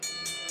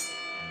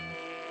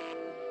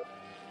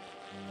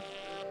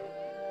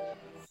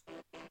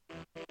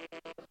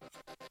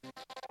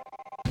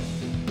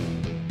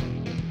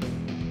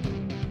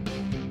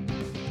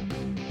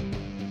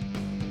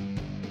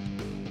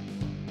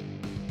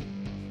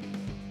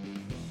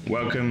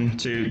Welcome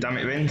to Damn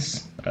It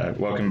Vince.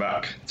 Welcome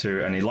back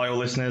to any loyal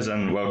listeners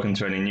and welcome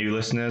to any new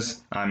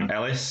listeners. I'm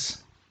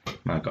Ellis.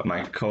 I've got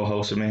my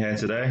co-host with me here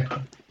today.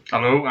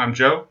 Hello, I'm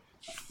Joe.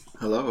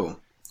 Hello,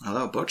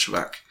 Butch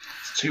back.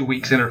 It's 2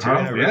 weeks in a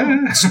row.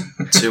 Yeah.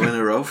 2 in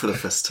a row for the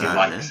first time. You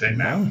like to say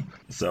now.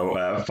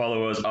 So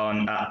follow us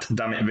on at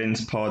Damn It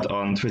Vince Pod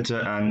on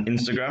Twitter and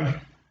Instagram.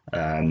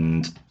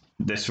 And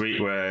this week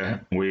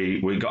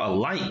we got a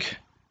like,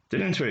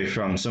 didn't we,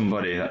 from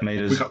somebody that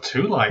made us We got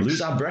 2 likes. lose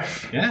our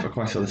breath for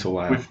quite a little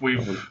while.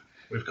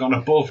 We've gone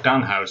above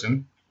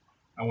Danhausen,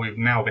 and we've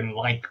now been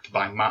liked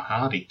by Matt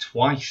Hardy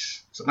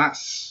twice. So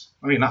that's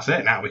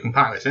it now. We can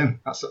pack this in.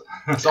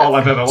 That's all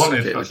I've ever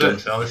wanted. That's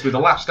it. So this will be the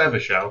last ever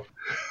show.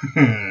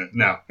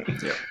 No.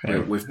 Yeah,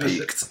 we've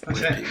peaked.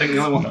 That's it. I think the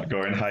only one Not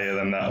going higher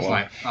than that one.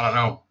 like, I don't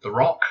know, The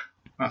Rock.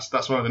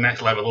 That's where the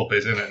next level up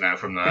is, isn't it, now,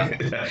 from there?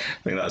 Yeah,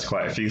 I think that's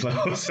quite a few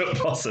levels up,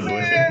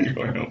 possibly,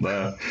 going up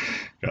there.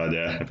 God,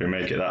 yeah, if we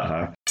make it that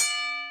high.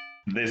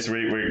 This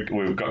week,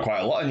 we've got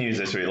quite a lot of news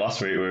this week.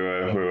 Last week, we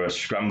were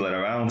scrambling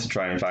around to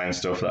try and find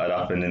stuff that had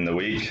happened in the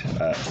week.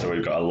 So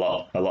we've got a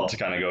lot to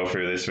kind of go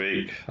through this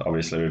week.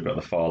 Obviously, we've got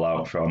the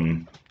fallout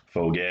from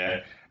Full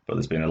Gear, but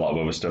there's been a lot of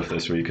other stuff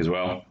this week as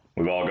well.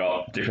 We've all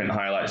got different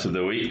highlights of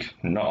the week.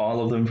 Not all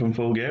of them from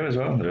Full Gear as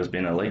well. There's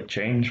been a late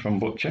change from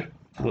Butcher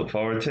to look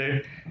forward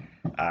to.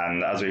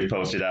 And as we've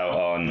posted out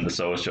on the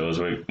socials,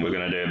 we're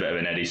going to do a bit of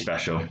an Eddie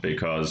special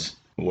because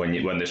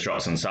when this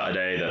drops on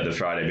Saturday, the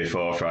Friday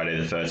before, Friday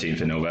the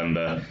 13th of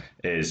November,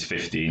 is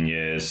 15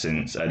 years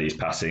since Eddie's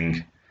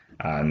passing.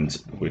 And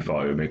we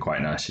thought it would be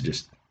quite nice to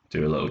just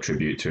do a little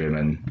tribute to him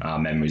and our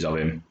memories of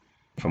him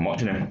from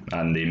watching him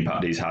and the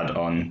impact he's had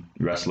on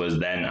wrestlers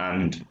then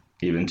and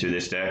even to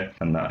this day.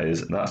 And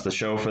that's the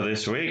show for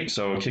this week.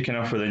 So kicking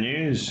off with the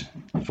news,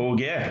 Full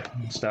Gear.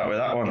 Start with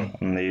that one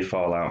and the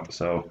fallout.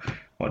 So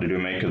what did we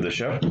make of the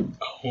show?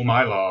 Oh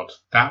my lord,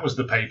 that was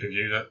the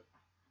pay-per-view that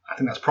I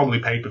think that's probably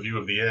pay-per-view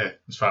of the year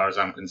as far as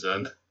I'm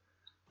concerned.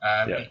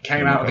 It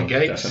came out of the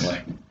gates,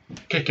 definitely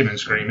kicking and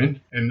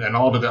screaming in an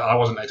order that I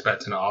wasn't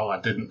expecting at all. I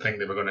didn't think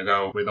they were going to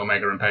go with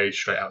Omega and Page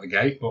straight out the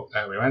gate, but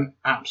there we went.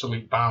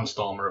 Absolute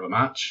barnstormer of a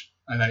match.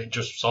 And then it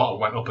just sort of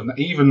went up, and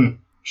even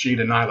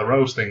Sheed and Nyla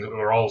Rose thing that we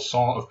were all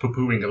sort of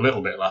poo-pooing a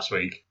little bit last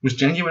week was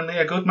genuinely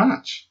a good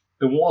match.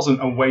 There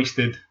wasn't a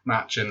wasted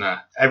match in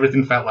there.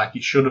 Everything felt like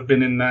it should have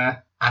been in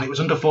there, and it was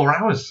under 4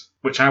 hours,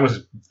 which I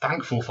was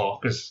thankful for,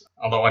 because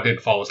although I did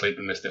fall asleep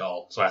and missed it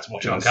all, so I had to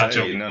watch it on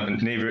catch-up.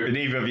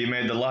 Neither of you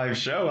made the live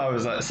show. I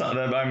was sat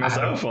there by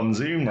myself on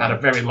Zoom. I had a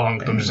very long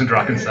Dungeons &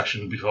 Dragons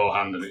session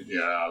beforehand, and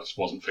I just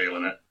wasn't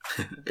feeling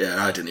it.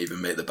 Yeah, I didn't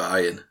even make the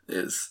buy-in.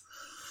 It's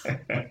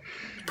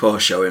poor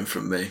showing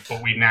from me.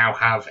 But we now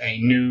have a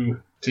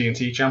new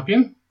TNT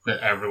champion that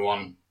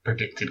everyone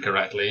predicted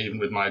correctly, even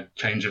with my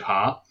change of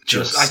heart. I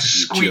just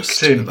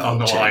squeaked in on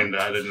the line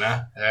there, didn't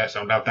I?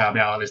 So now Darby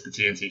Allin is the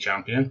TNT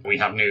champion. We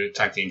have new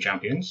tag team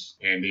champions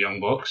in the Young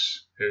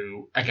Bucks,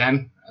 who,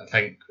 again, I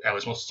think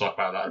Ellis wants to talk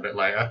about that a bit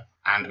later.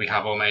 And we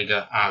have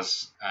Omega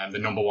as the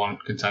number one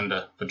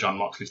contender for Jon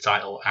Moxley's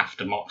title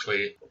after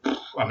Moxley.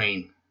 I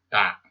mean,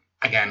 that.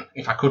 Again,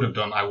 if I could have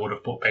done, I would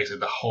have put basically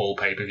the whole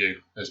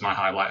pay-per-view as my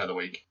highlight of the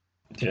week.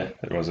 Yeah,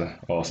 it was an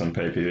awesome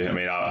pay-per-view. I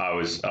mean, I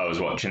was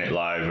watching it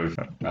live with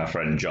our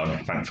friend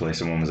John. Thankfully,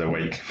 someone was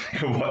awake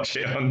to watch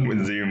it on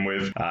with Zoom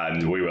with,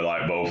 and we were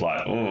both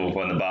like, oh,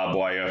 when the barbed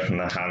wire from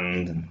the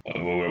hand,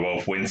 and we were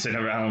both wincing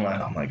around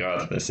like, oh my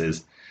god,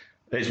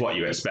 it's what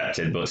you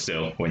expected, but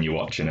still, when you're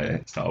watching it,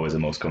 it's not always the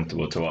most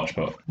comfortable to watch,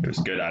 but it was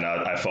good. And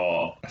I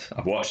thought,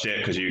 I watched it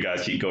because you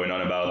guys keep going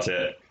on about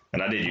it.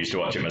 And I did used to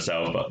watch it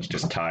myself, but it's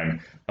just time.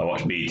 I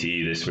watched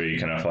BTE this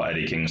week, and I thought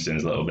Eddie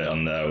Kingston's little bit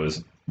on there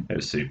was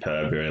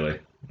superb, really.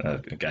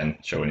 Again,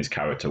 showing his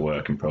character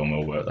work and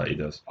promo work that he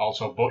does.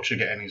 Also, Butcher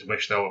getting his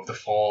wish, though, of the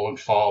fall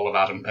of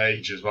Adam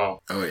Page as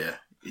well. Oh, yeah.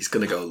 He's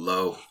going to go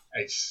low.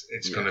 It's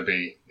going to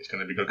be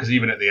good, because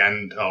even at the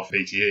end of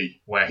BTE,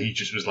 where he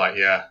just was like,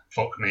 yeah,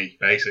 fuck me,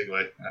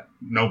 basically,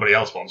 nobody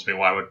else wants me,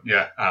 why would,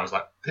 I was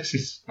like, this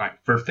is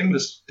like, for a thing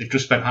they've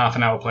just spent half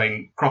an hour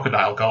playing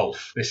crocodile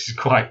golf, this is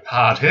quite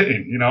hard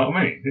hitting, you know what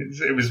I mean?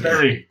 It was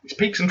it's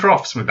peaks and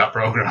troughs with that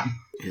program.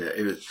 Yeah,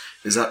 it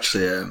was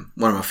actually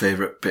one of my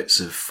favourite bits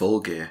of Full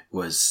Gear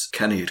was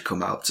Kenny had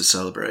come out to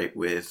celebrate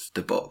with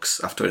the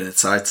Bucks after winning the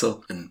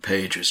title, and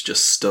Paige was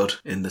just stood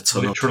in the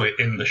tunnel. Literally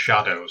in the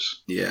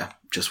shadows. Yeah,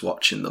 just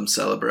watching them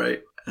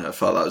celebrate. And I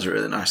thought that was a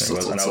really nice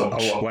little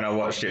touch. When I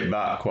watched it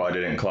back, what I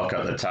didn't clock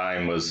at the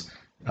time was,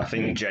 I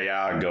think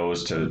JR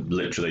goes to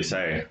literally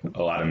say,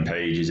 oh, Adam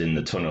Page is in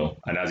the tunnel.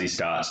 And as he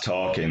starts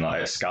talking,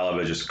 like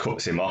Excalibur just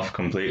cuts him off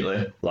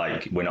completely.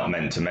 Like, we're not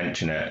meant to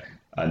mention it.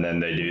 And then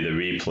they do the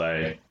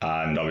replay,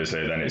 and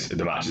obviously then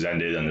the match is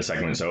ended and the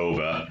segment's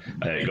over,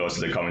 and it goes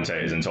to the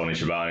commentators, and Tony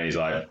Schiavone's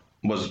like,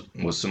 was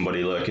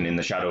somebody lurking in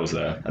the shadows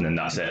there? And then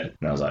that's it.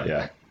 And I was like,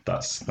 yeah,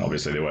 that's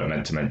obviously they weren't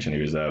meant to mention he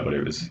was there, but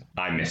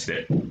I missed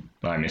it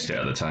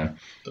at the time.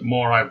 The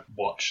more I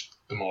watched,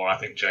 the more I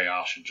think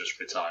JR should just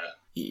retire.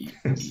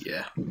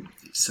 Yeah,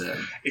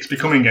 It's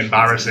becoming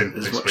embarrassing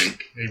this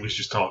week. He was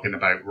just talking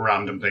about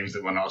random things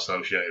that were not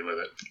associated with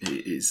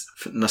it.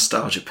 For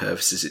nostalgia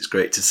purposes, it's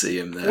great to see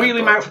him there. Wheel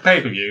him out for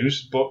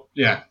pay-per-views, but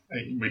yeah,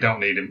 we don't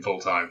need him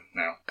full-time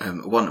now.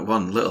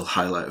 One little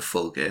highlight of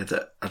Full Gear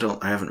that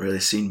I haven't really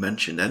seen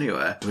mentioned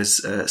anywhere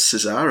was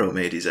Cesaro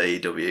made his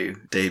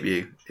AEW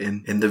debut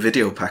in the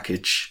video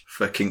package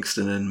for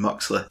Kingston and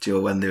Moxley. Do you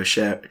know when they were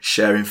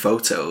sharing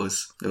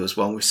photos? There was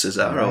one with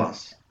Cesaro on.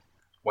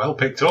 Well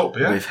picked up,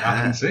 yeah.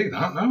 I didn't see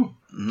that, no.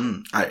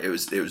 It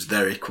was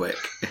very quick.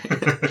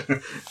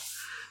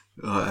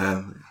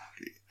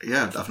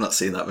 Yeah, I've not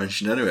seen that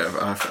mentioned anywhere.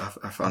 I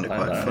found it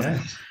quite funny.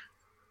 Yeah.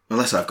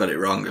 Unless I've got it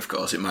wrong, of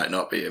course, it might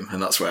not be him, and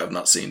that's why I've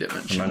not seen it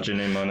mentioned. Imagine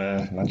him on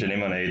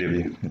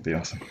AEW. It'd be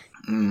awesome.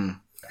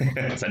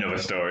 It's another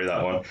story,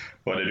 that one.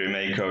 What did we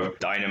make of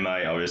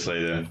Dynamite?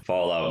 Obviously, the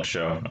Fallout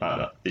show.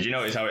 Did you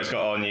notice how it's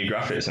got all new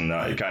graphics and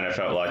that? It kind of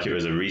felt like it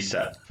was a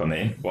reset for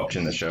me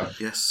watching the show.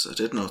 Yes, I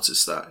did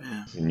notice that,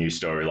 yeah. The new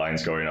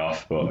storylines going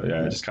off, but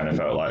yeah, it just kind of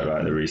felt like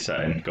the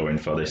resetting going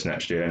for this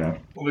next year now.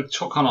 Well, they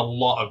took on a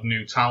lot of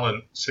new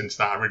talent since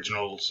that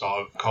original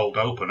sort of cold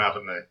open,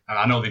 haven't they? And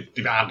I know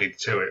they've added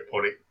to it,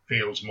 but it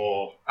feels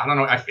more, I don't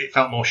know, it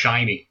felt more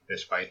shiny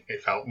this way.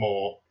 It felt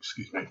more,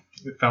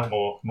 it felt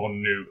more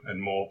new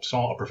and more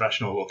sort of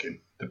professional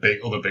looking. The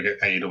other big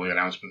AEW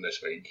announcement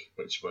this week,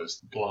 which was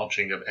the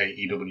launching of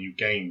AEW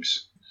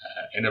Games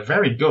in a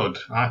very good,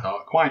 I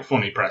thought, quite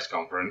funny press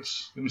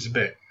conference. It was a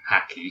bit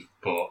hacky,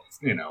 but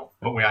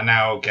we are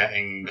now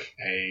getting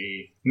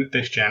a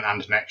this gen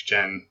and next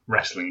gen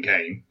wrestling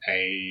game,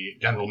 a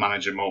general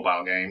manager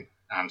mobile game,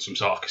 and some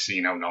sort of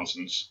casino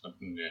nonsense.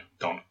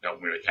 Don't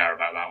really care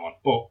about that one.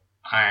 But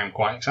I am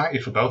quite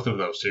excited for both of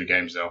those two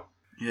games, though.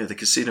 Yeah, the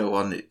casino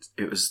one,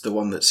 it was the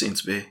one that seemed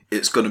to be...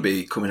 It's going to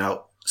be coming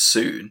out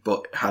soon,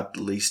 but had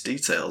least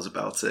details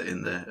about it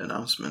in the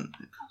announcement.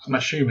 I'm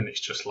assuming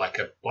it's just like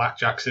a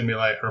blackjack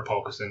simulator, a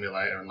poker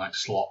simulator, and like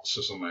slots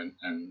or something,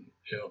 and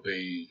it'll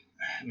be...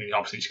 I mean,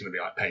 obviously it's going to be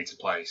like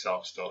pay-to-play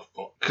sort of stuff,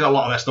 but because a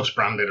lot of their stuff's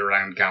branded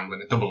around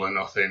gambling, double or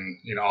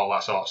nothing, all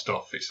that sort of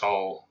stuff, it's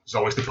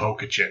always the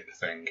poker chip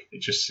thing.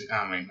 It just,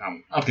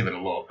 I'll give it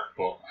a look,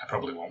 but I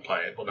probably won't play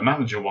it. But the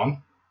manager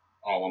one,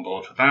 all on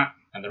board for that,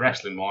 and the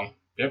wrestling one,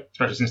 yep,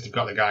 especially since they've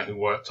got the guy who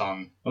worked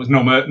on, it's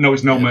No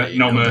Mercy,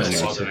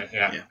 wasn't it?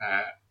 Yeah.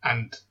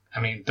 And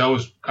I mean,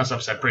 those, as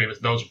I've said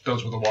previously,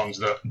 those were the ones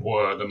that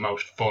were the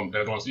most fun.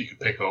 They're the ones that you could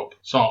pick up,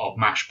 sort of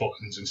mash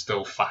buttons and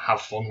still have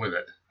fun with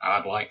it.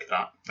 I'd like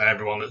that. And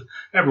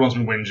everyone's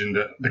been whinging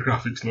that the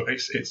graphics look.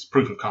 It's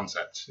proof of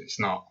concept. It's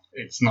not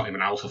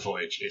even alpha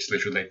footage. It's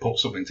literally they put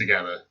something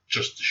together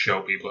just to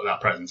show people at that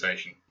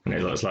presentation. And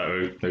it looks like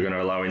they're going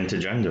to allow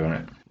intergender on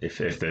it if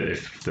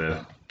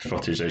the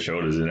footage they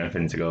showed us is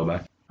anything to go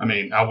by. I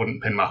mean, I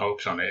wouldn't pin my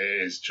hopes on it.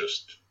 It is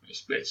just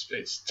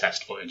it's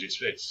test footage.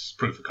 It's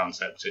proof of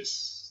concept.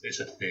 It's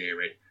a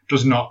theory.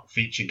 Does not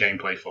feature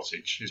gameplay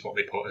footage, is what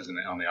they put, isn't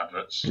it, on the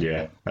adverts?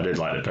 Yeah, I did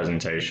like the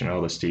presentation,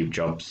 all the Steve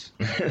Jobs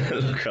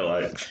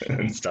lookalike,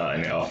 and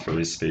starting it off with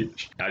his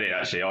speech. I didn't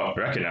actually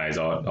recognise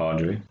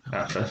Audrey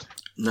at first.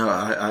 No,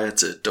 I had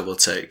to double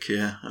take,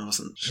 yeah. I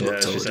wasn't sure.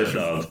 Yeah, she said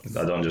that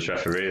I don't just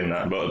referee in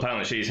that. But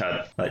apparently she's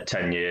had like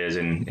 10 years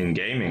in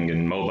gaming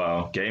and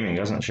mobile gaming,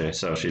 hasn't she?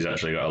 So she's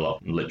actually got a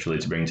lot literally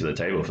to bring to the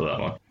table for that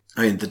one.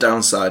 I mean, the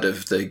downside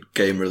of the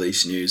game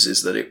release news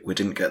is that we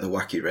didn't get the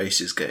Wacky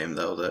Races game,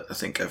 though, that I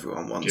think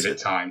everyone wants. Give it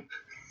time.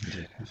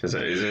 Is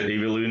it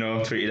Evil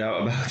Uno tweeted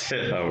out about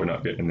it? Oh, we're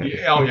not getting it.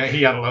 Yeah,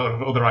 he had a load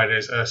of other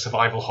ideas.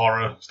 Survival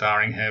horror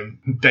starring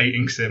him,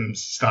 dating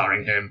sims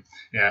starring him.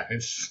 Yeah,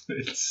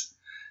 it's.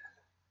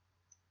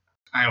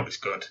 I hope it's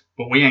good,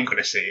 but we ain't going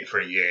to see it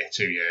for a year,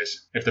 2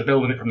 years. If they're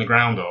building it from the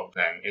ground up,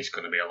 then it's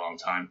going to be a long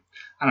time,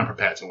 and I'm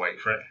prepared to wait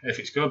for it. If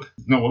it's good,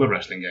 no other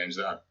wrestling games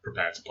that I'm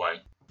prepared to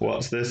play.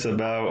 What's this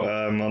about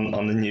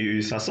on the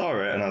news? I saw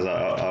it and I was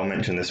like, I'll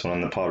mention this one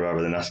on the pod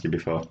rather than ask you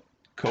before.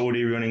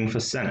 Cody running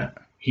for Senate.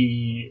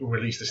 He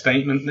released a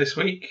statement this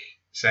week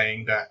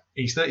saying that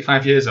he's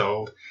 35 years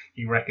old.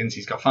 He reckons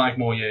he's got 5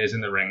 more years in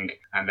the ring,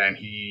 and then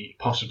he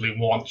possibly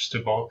wants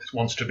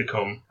to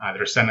become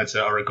either a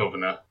senator or a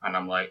governor. And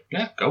I'm like,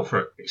 yeah, go for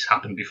it. It's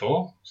happened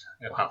before.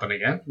 It'll happen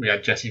again. We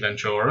had Jesse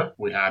Ventura.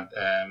 We had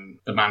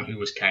the man who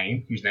was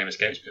Kane, whose name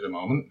escapes me at the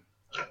moment.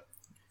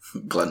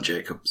 Glenn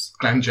Jacobs.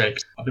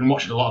 I've been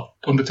watching a lot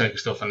of Undertaker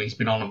stuff, and he's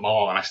been on them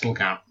all, and I still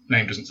can't.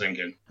 Name doesn't sink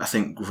in. I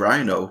think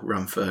Rhino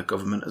ran for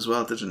government as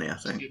well, didn't he? I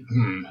think.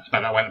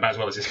 That went about as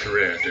well as his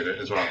career, did it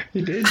as well?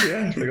 He did,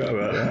 yeah. I forgot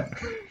about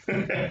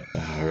that.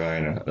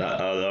 Rhino.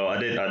 Although I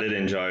did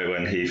enjoy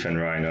when Heath and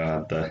Rhino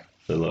had the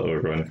little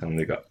run, and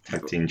they got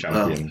tag team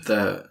champions.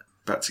 Well, they're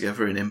back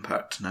together in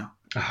Impact now.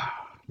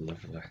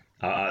 Lovely.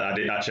 I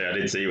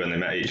did see when they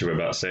met each other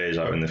backstage,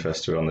 like when they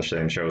first were on the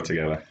same show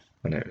together.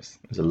 And it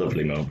was a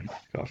lovely moment.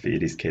 Got to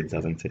feed his kids,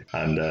 hasn't he?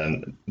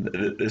 And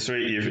this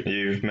week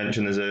you've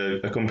mentioned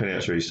there's a company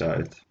that's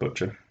restarted,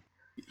 Butcher.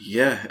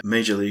 Yeah,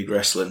 Major League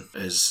Wrestling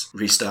is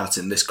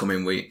restarting this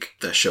coming week.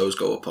 Their shows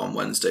go up on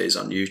Wednesdays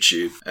on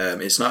YouTube.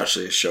 It's not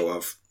actually a show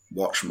I've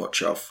watched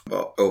much of,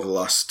 but over the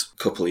last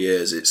couple of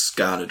years, it's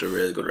garnered a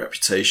really good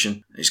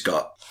reputation. It's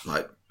got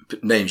like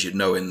names you'd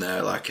know in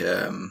there, like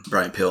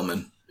Brian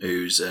Pillman,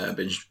 who's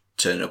been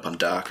turning up on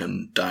Dark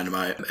and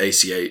Dynamite.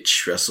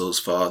 ACH wrestles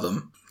for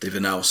them. They've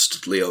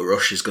announced Lio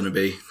Rush is going to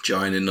be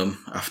joining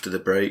them after the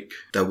break.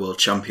 Their world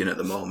champion at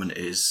the moment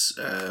is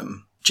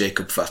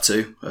Jacob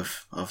Fatu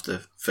of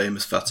the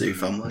famous Fatu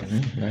family.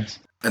 Nice.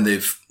 And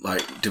they've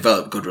like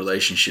developed good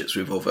relationships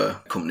with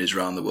other companies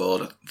around the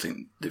world. I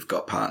think they've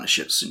got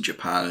partnerships in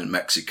Japan and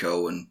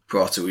Mexico and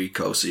Puerto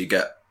Rico, so you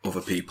get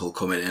other people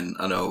coming in.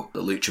 I know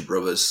the Lucha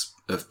Brothers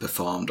have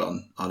performed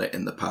on it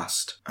in the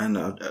past, and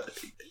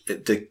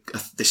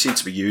they seem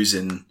to be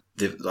using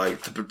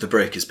the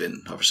break has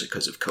been obviously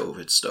because of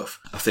COVID stuff.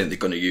 I think they're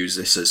going to use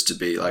this as to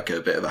be like a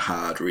bit of a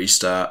hard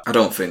restart. I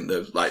don't think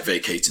they're like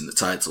vacating the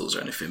titles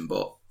or anything,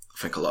 but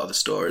I think a lot of the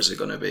stories are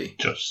going to be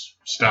just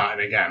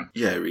starting again.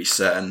 Yeah,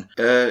 reset. And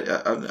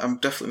I'm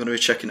definitely going to be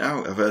checking it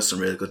out. I've heard some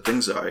really good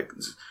things about it.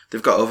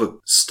 They've got other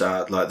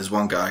like there's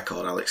one guy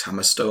called Alex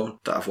Hammerstone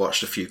that I've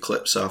watched a few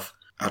clips of.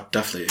 I'd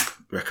definitely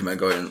recommend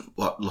going and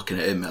looking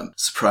at him. I'm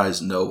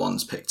surprised no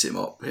one's picked him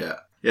up yet.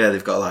 Yeah,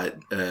 they've got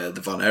like the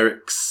Von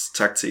Erichs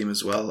tag team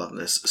as well. And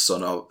there's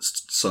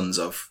sons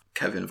of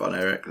Kevin Von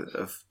Erich,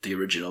 of the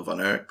original Von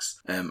Erichs.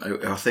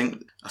 I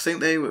think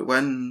they were,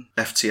 when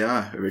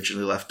FTR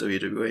originally left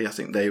WWE, I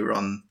think they were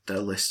on their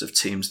list of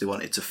teams they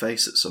wanted to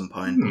face at some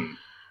point.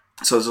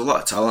 So there's a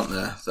lot of talent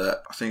there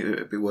that I think it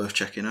would be worth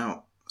checking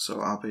out. So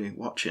I'll be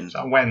watching. Is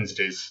that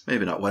Wednesdays?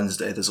 Maybe not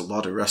Wednesday. There's a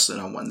lot of wrestling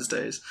on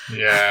Wednesdays.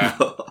 Yeah.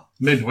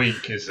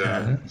 Midweek is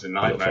a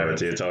nightmare. Look forward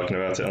to you talking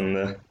about it on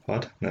the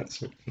pod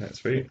next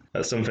week.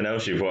 That's something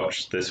else you've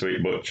watched this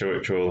week, Butcher,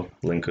 which will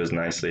link us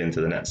nicely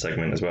into the next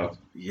segment as well.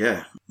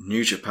 Yeah.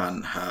 New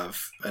Japan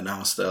have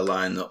announced their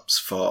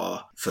lineups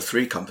for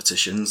 3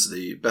 competitions: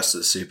 the Best of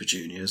the Super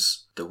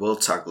Juniors, the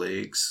World Tag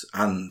Leagues,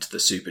 and the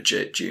Super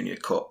Junior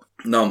Cup.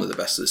 Normally the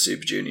Best of the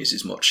Super Juniors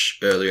is much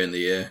earlier in the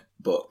year,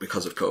 but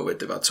because of COVID,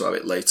 they've had to have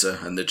it later,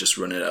 and they're just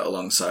running it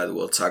alongside the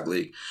World Tag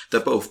League.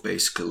 They're both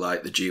basically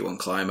like the G1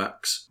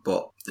 Climax,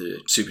 but the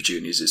Super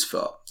Juniors is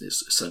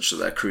essentially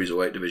their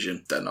cruiserweight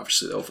division. Then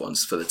obviously the other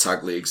ones for the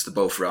tag leagues. They're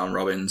both round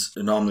robins.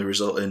 They normally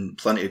result in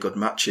plenty of good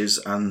matches,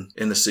 and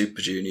in the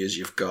Super Juniors,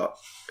 you've got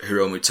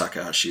Hiromu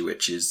Takahashi,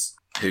 who's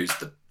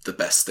the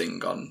best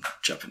thing on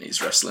Japanese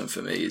wrestling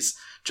for me. Is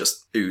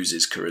just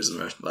oozes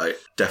charisma. Like,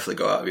 definitely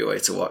go out of your way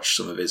to watch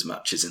some of his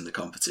matches in the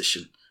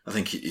competition. I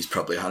think he's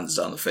probably hands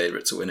down the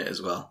favourite to win it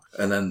as well.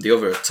 And then the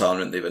other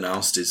tournament they've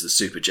announced is the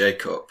Super J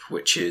Cup,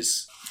 which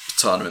is a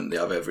tournament they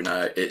have every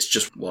night. It's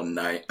just one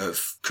night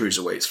of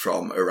cruiserweights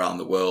from around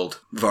the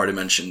world. We've already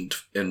mentioned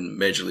in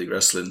Major League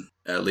Wrestling,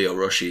 Lio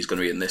Rush is going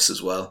to be in this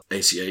as well.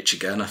 ACH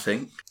again, I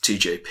think.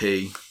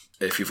 TJP.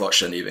 If you've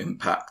watched any of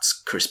Impact,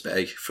 Chris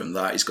Bay from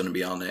that is going to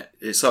be on it.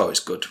 It's always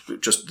good.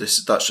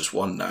 That's just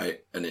one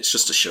night, and it's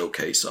just a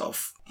showcase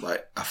of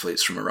like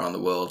athletes from around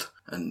the world.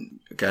 And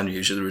again,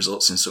 usually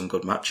results in some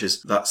good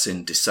matches. That's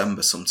in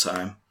December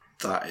sometime.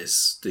 That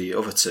is the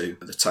other 2,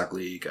 the Tag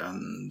League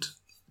and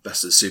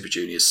Best of the Super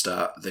Juniors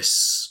start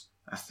this,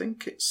 I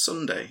think it's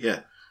Sunday.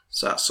 Yeah,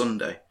 start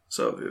Sunday.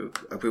 So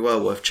it'd be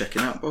well worth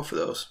checking out both of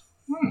those.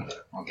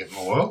 I'll give them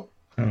a whirl.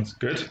 Sounds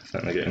good.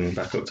 Certainly getting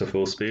back up to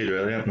full speed,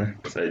 really, aren't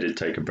they? So they did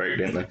take a break,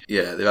 didn't they?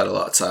 Yeah, they've had a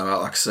lot of time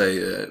out. Like I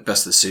say,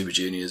 Best of the Super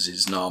Juniors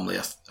is normally,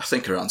 I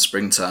think, around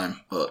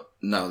springtime, but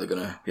now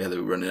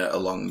they're running it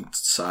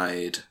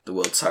alongside the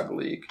World Tag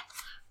League.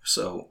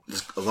 So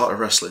there's a lot of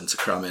wrestling to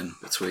cram in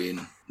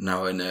between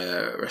now and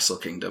Wrestle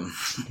Kingdom.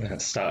 Yeah,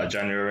 start of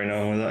January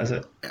now, is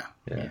it? Yeah.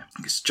 I think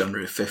it's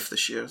January 5th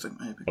this year, I think,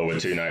 maybe. Oh,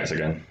 with 2 nights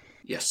again.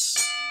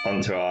 Yes. On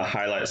to our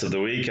highlights of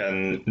the week,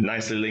 and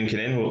nicely linking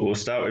in, we'll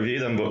start with you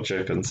then,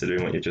 Butcher,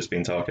 considering what you've just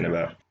been talking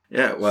about.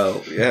 Yeah,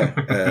 well, yeah.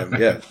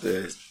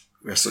 The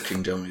Wrestle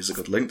Kingdom is a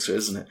good link to it,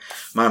 isn't it?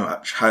 My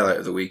match highlight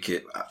of the week,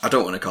 I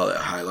don't want to call it a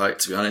highlight,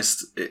 to be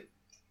honest.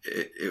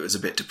 It was a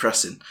bit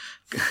depressing.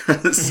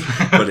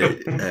 But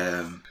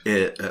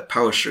at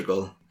Power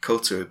Struggle,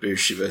 Kota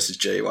Ibushi versus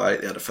Jay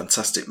White, they had a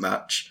fantastic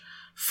match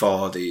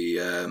for the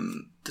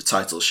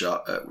title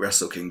shot at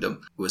Wrestle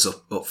Kingdom. Was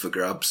up for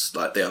grabs.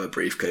 Like, they have a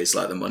briefcase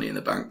like the Money in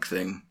the Bank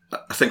thing.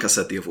 I think I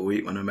said the other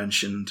week when I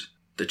mentioned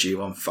the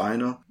G1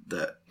 final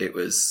that it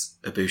was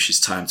Ibushi's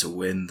time to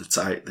win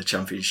the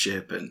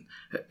championship, and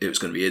it was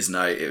going to be his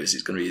night. It was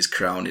going to be his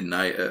crowning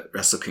night at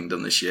Wrestle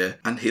Kingdom this year,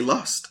 and he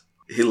lost.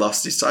 He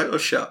lost his title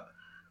shot,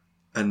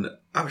 and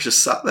I was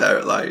just sat there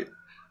at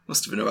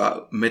must have been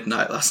about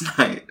midnight last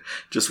night,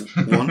 just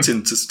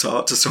wanting to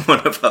talk to someone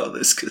about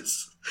this,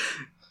 because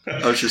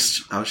I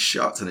was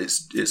shocked, and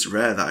it's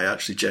rare that I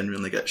actually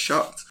genuinely get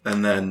shocked.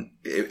 And then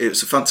it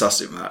was a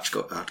fantastic match.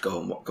 I'd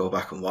go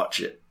back and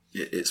watch it.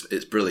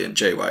 It's brilliant.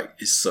 Jay White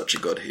is such a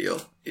good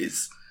heel.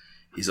 He's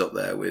up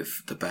there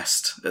with the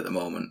best at the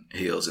moment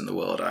heels in the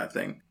world, I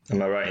think.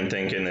 Am I right in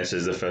thinking this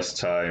is the first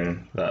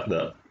time that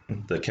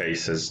the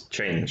case has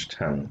changed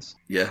hands?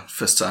 Yeah,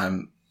 first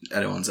time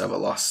anyone's ever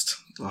lost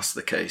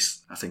the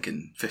case. I think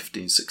in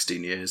 15,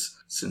 16 years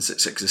since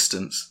its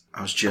existence,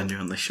 I was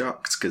genuinely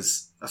shocked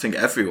because I think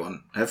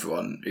everyone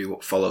who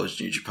follows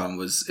New Japan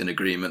was in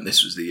agreement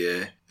this was the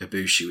year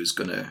Ibushi was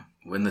going to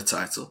win the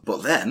title.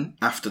 But then,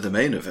 after the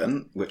main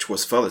event, which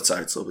was for the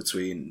title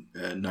between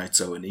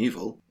Naito and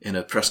Evil, in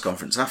a press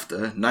conference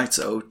after,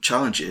 Naito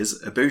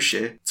challenges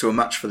Ibushi to a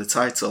match for the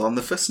title on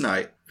the first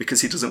night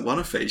because he doesn't want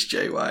to face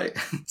Jay White.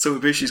 So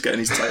Ibushi's getting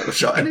his title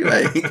shot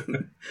anyway.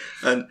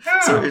 And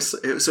so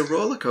it was a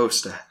roller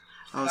coaster.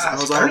 I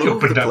was all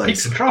over the place.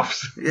 Peaks and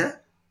troughs. Yeah.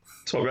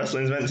 That's what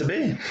wrestling's meant to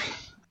be.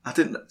 I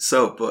didn't.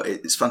 So, but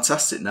it's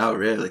fantastic now,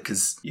 really,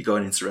 because you're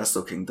going into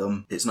Wrestle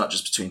Kingdom. It's not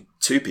just between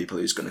two people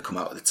who's going to come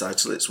out with the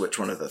title. It's which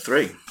one of the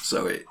three.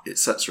 So it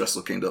sets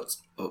Wrestle Kingdom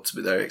up to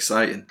be very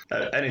exciting.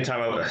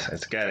 Anytime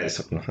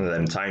it's one of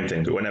them time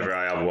things. But whenever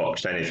I have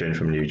watched anything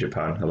from New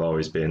Japan, I've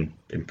always been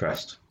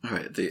impressed.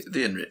 Right,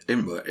 the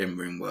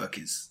in-ring work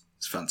is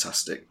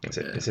fantastic.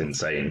 It's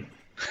insane.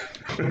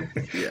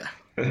 Yeah.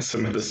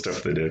 Some of the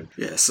stuff they do.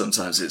 Yeah,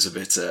 sometimes it's a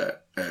bit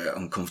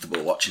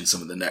uncomfortable watching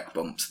some of the neck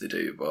bumps they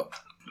do, but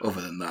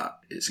other than that,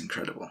 it's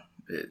incredible.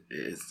 It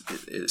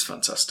is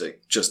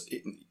fantastic. Just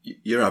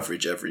your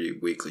average every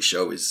weekly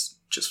show is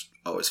just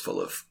always full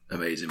of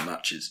amazing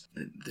matches.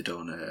 They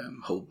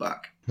don't hold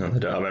back. No, they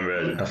don't. I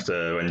remember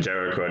after when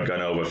Jericho had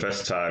gone over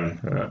first time,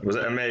 was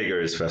it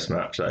Omega his first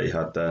match that he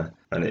had there?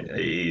 And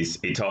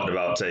he talked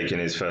about taking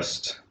his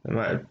first,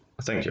 I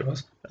think it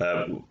was,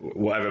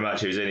 whatever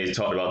match he was in, he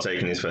talked about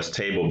taking his first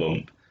table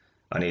bump.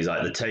 And he's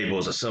like, the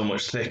tables are so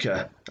much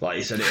thicker. Like,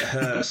 he said it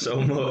hurt so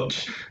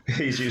much.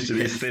 He's used to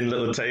these thin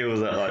little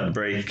tables that, like,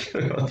 break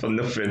for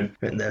nothing.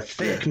 And they're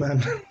thick,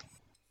 man.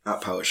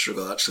 At Power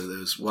Struggle, actually, there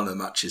was one of the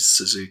matches,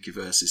 Suzuki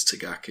versus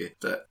Tagaki,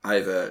 that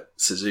either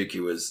Suzuki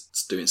was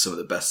doing some of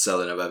the best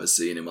selling I've ever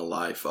seen in my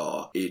life,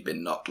 or he'd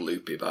been knocked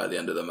loopy by the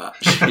end of the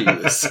match. He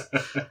was,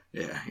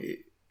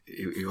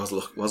 he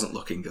wasn't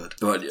looking good.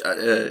 But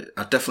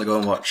I'd definitely go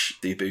and watch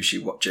the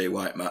Ibushi Jay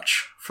White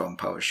match from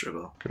Power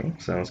Struggle. Cool,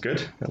 sounds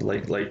good. A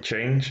late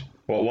change.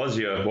 What was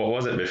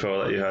it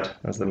before that you had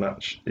as the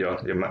match?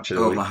 Your match of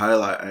the week? My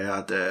highlight, I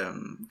had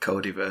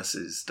Cody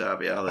versus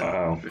Darby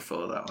Allin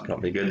before that one.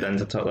 That'd be good then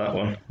to top that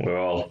one. We're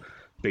all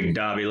big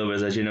Derby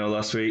lovers, as you know,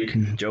 last week.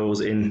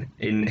 Joel's in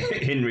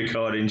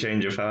recording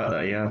Change of Heart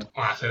that he had.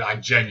 I said I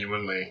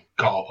genuinely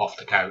got up off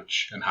the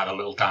couch and had a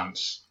little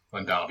dance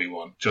when Derby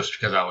won, just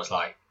because I was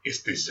like,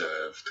 it's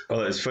deserved.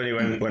 Well, it's funny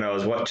when I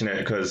was watching it,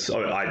 because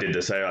I did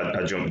the same.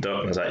 I jumped up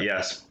and I was like,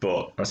 yes,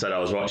 but I said I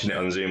was watching it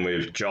on Zoom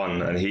with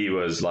John, and he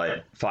was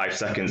like 5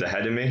 seconds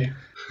ahead of me.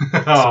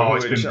 So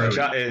we were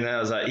chatting, and I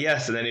was like,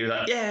 yes, and then he was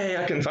like, yay,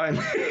 I can find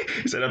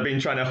He said, I've been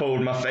trying to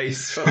hold my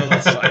face for the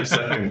last 5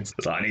 seconds. I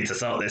was like, I need to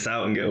sort this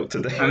out and get up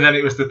to date. And then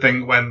it was the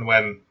thing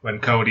when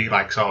Cody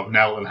like sort of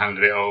knelt and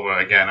handed it over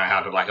again, I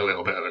had like a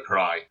little bit of a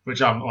cry,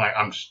 which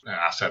I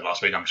said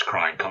last week, I'm just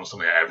crying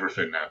constantly at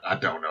everything now. I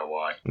don't know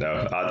why.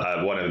 No,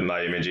 one of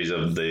my images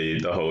of the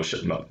whole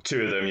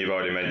two of them you've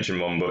already mentioned.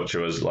 One,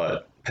 Butcher, was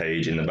like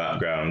Paige in the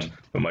background,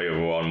 but my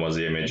other one was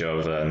the image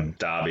of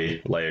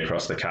Darby lay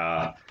across the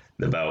car,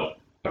 the belt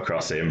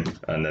across him,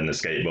 and then the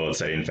skateboard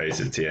saying "Face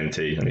of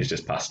TNT," and he's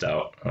just passed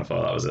out. I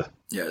thought that was it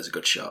was a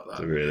good shot. That.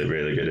 It's a really,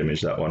 really good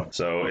image, that one.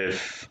 So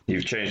if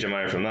you've changed your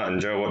mind from that,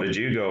 and Joe, what did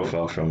you go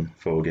for from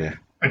Full Gear?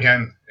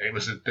 Again, it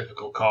was a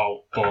difficult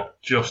call,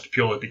 but just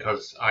purely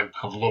because I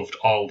have loved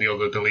all the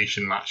other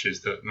deletion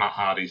matches that Matt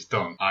Hardy's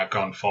done, I've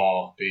gone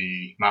for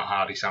the Matt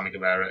Hardy-Sammy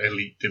Guevara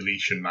Elite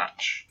Deletion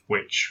match,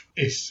 which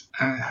is,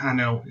 I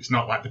know, it's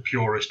not like the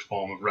purest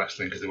form of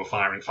wrestling because they were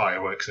firing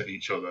fireworks at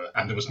each other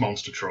and there was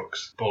monster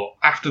trucks. But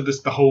after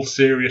the whole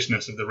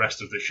seriousness of the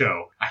rest of the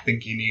show, I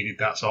think you needed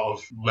that sort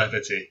of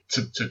levity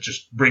to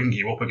just bring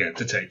you up again,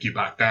 to take you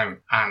back down.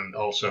 And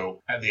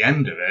also, at the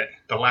end of it,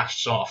 the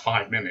last sort of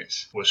 5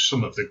 minutes was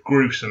some of the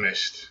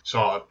gruesomest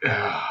sort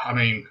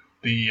of,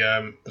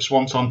 the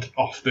swanton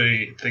off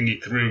the thing he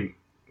threw.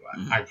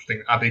 I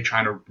think, are they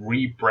trying to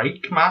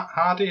re-break Matt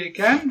Hardy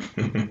again?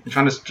 They're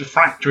trying to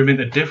fracture him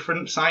into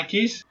different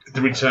psyches.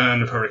 The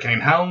return of Hurricane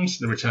Helms,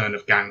 the return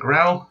of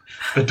Gangrel,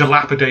 the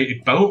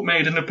dilapidated boat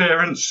made an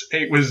appearance.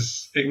 It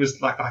was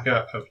like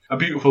a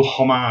beautiful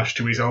homage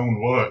to his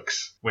own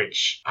works,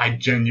 which I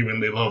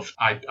genuinely loved.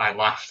 I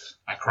laughed,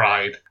 I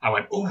cried, I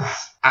went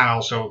oof, and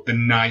also the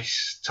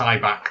nice tie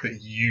back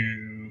that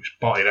you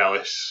spotted,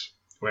 Ellis,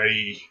 where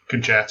he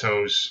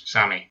concertos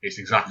Sammy. It's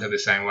exactly the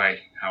same way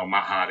how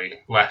Matt Hardy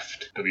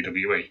left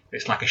WWE.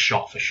 It's like a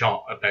shot for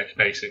shot,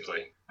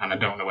 basically. And I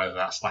don't know whether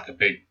that's like a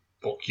big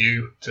fuck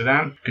you to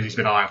them, because he's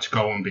been allowed to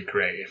go and be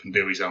creative and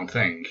do his own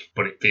thing,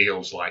 but it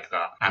feels like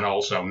that. And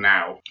also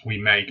now we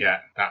may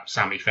get that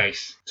Sammy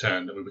face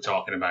turn that we were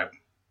talking about.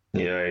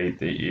 Yeah,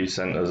 you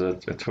sent us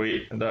a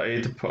tweet that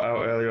he'd put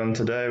out earlier on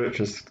today, which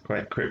was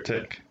quite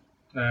cryptic.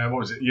 what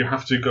was it? You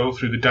have to go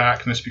through the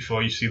darkness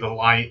before you see the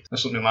light, or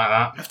something like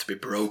that. You have to be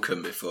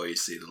broken before you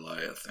see the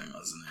light, I think,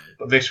 wasn't it?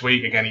 But this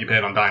week, again, he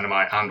appeared on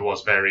Dynamite and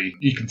was very...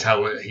 You can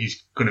tell that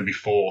he's going to be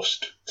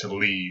forced to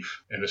leave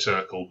in the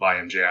circle by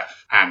MJF.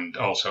 And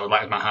also,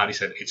 like Matt Hardy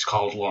said, it's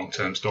called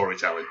long-term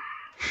storytelling.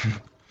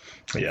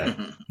 Yeah.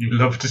 You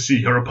love to see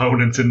your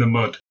opponent in the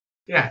mud.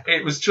 Yeah,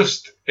 it was...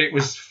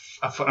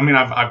 I mean,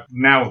 I've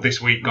now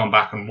this week gone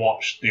back and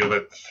watched the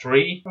other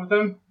 3 of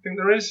them, I think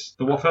there is.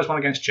 The first one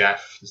against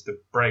Jeff, there's the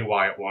Bray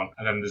Wyatt one,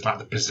 and then there's like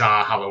the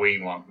bizarre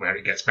Halloween one where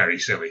it gets very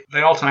silly.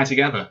 They all tie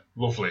together,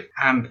 lovely.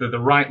 And they're the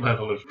right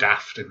level of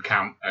daft and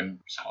camp and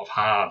sort of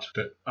hard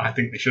that I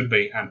think they should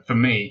be. And for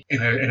me,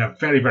 in a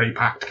very, very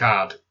packed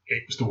card,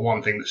 it was the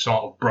one thing that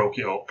sort of broke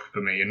it up for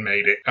me and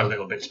made it a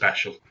little bit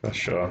special. For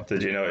sure.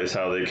 Did you notice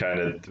how they kind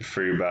of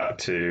threw back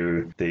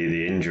to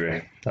the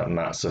injury that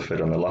Matt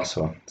suffered on the last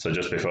one? So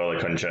just before the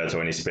concerto,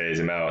 when he spears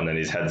him out and then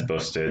his head's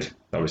busted,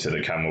 obviously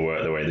the camera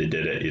worked the way they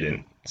did it. You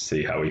didn't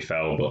see how he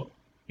fell, but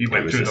he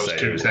went through those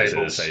 2 tables. It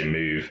was the same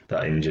move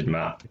that injured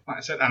Matt. Like I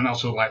said, and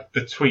also like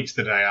the tweets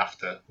the day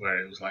after, where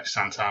it was like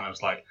Santana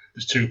was like,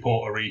 "There's 2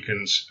 Puerto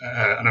Ricans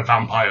and a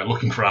vampire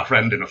looking for our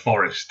friend in a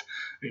forest."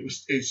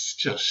 It's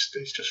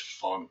just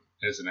fun,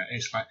 isn't it?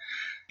 It's like,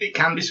 it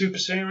can be super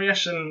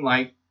serious, and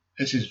like,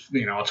 this is,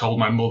 I told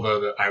my mother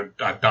that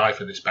I'd die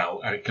for this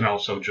belt, and it can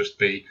also just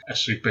be a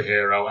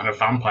superhero and a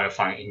vampire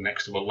fighting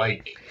next to a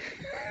lake.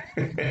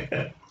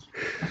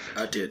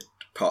 I did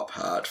pop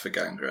hard for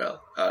Gangrel.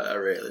 I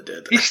really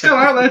did. He's still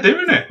out there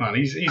doing it, man.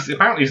 He's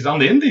apparently he's on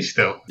the indies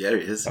still. Yeah,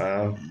 he is.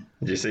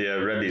 Did you see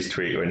Rebby's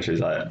tweet when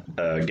she's like,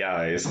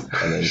 guys,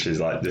 and then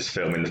she's like just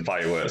filming the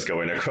fireworks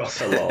going across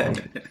the lawn?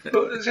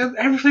 But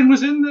everything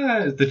was in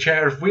there. The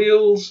chair of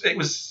wheels. It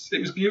was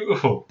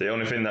beautiful. The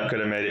only thing that could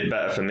have made it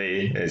better for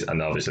me is,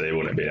 and obviously they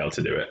wouldn't be able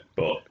to do it,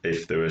 but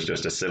if there was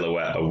just a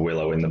silhouette of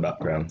Willow in the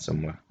background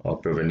somewhere, or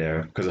Brother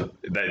Nero, because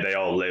they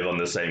all live on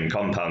the same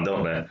compound,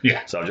 don't they?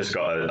 Yeah. So I've just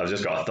got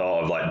a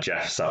thought of like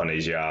Jeff sat on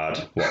his yard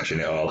watching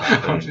it all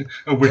happen.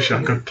 I wish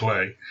I could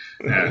play.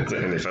 Yeah.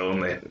 If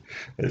only.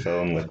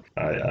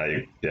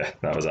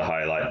 That was a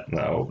highlight.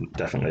 No,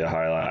 definitely a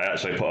highlight. I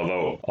actually put a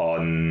vote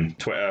on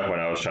Twitter when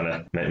I was trying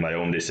to make my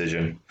own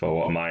decision for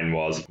what mine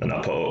was, and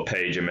I put up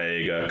Page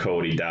Omega,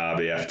 Cody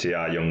Darby,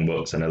 FTR, Young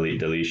Bucks, and Elite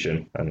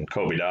Deletion. And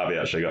Cody Darby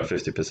actually got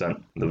 50%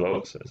 of the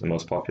votes. It's the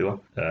most popular.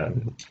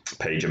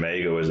 Page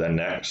Omega was then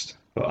next,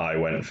 but I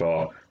went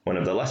for one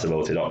of the lesser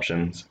voted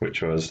options,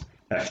 which was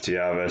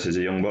FTR versus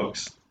the Young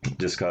Bucks.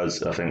 Just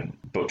because I think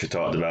Butcher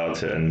talked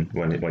about it, and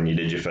when you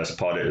did your first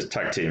pod, it was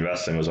tag team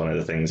wrestling was one of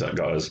the things that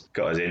got us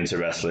into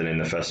wrestling in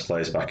the first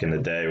place back in the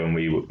day when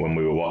we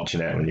were watching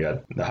it, when you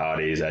had the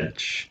Hardys,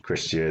 Edge,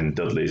 Christian,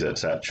 Dudleys,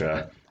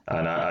 etc.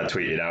 And I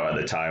tweeted out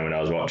at the time when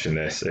I was watching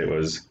this, it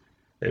was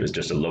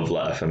just a love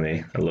letter for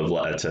me, a love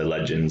letter to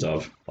legends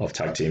of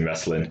tag team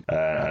wrestling.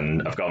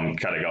 And I've gone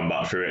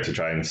back through it to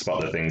try and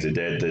spot the things they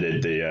did. They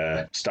did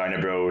the Steiner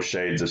Bros,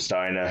 Shades of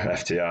Steiner.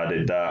 FTR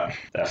did that.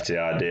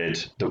 FTR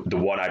did. The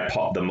one I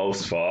popped the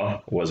most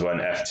for was when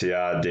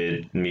FTR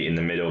did Meet in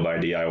the Middle by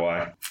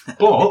DIY.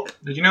 But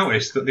did you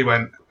notice that they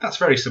went, that's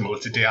very similar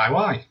to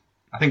DIY?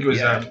 I think it was...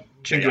 Yeah.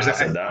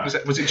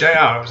 Was it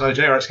JR? Was that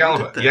JR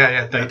Excalibur?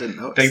 Yeah. I didn't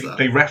notice that.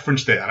 They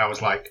referenced it, and I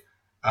was like,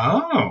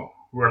 oh...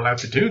 We're allowed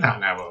to do that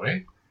now, are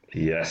we?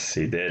 Yes,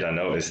 he did. I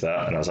noticed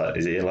that, and I was like,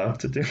 is he allowed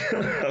to do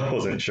that? I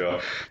wasn't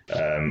sure.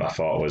 I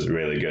thought it was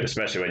really good,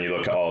 especially when you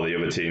look at all the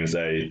other teams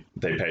they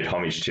paid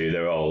homage to.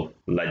 They're all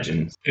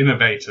legends.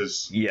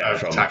 Innovators. Yeah,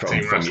 from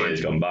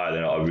years gone by.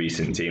 They're not a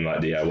recent team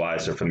like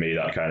DIY, so for me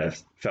that kind of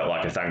felt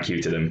like a thank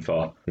you to them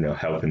for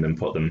helping them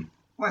put them.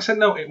 Like I said,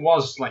 no, it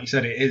was, like you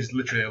said, it is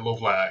literally a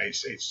love letter.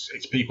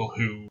 It's people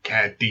who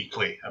care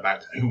deeply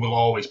about, who will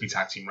always be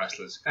tag team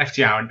wrestlers.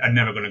 FTR are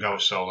never going to go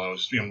as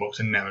solos. Young Bucks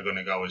are never going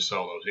to go as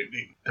solos.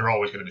 They're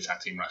always going to be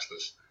tag team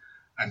wrestlers.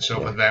 And so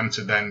for them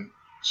to then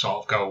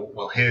sort of go,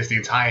 well, here's the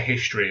entire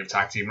history of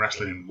tag team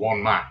wrestling in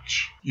one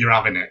match. You're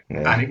having it.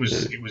 Yeah. And it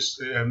was.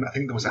 I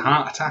think there was a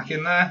heart attack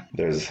in there.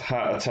 There's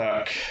heart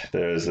attack.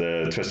 There's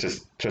the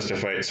Twister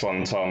Fate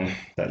Swanton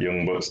that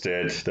Young Bucks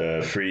did. The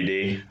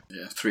 3D.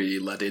 Yeah,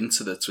 3D led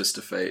into the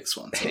Twister Fate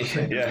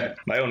Swanton. Yeah.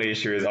 My only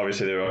issue is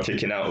obviously they were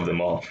kicking out of them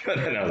all.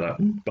 And I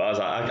was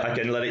like, I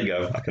can let it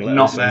go. I can let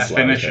not their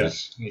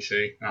finishers. You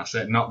see, that's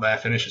it. Not their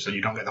finishers, so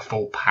you don't get the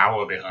full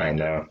power behind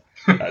it. I know.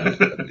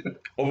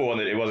 Other one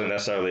that it wasn't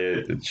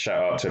necessarily a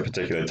shout out to a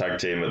particular tag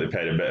team, but they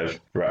paid a bit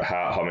of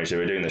heart homage. They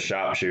were doing the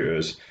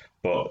Sharpshooters,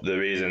 but the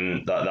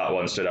reason that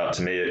one stood out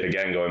to me,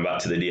 again going back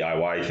to the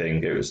DIY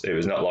thing, it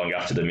was not long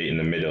after the Meet in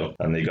the Middle,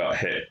 and they got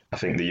hit. I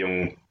think the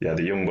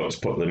Young Bucks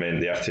put them in,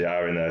 the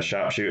FTR in their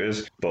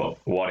Sharpshooters, but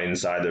one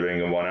inside the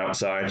ring and one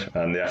outside,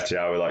 and the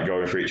FTR were like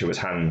going for each other's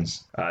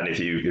hands, and if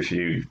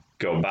you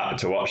go back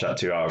to watch that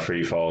 2 out of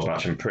 3 falls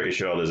match. I'm pretty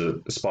sure there's a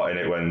spot in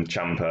it when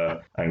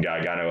Ciampa and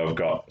Gargano have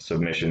got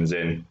submissions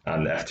in,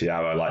 and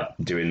FTR are like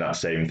doing that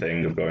same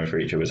thing of going for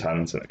each other's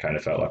hands, and it kind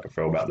of felt like a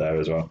throwback there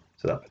as well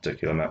to that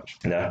particular match.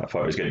 Yeah, I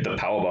thought it was good. The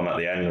powerbomb at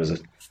the end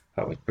was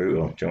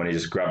brutal. Do you know when he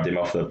just grabbed him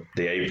off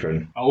the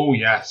apron? Oh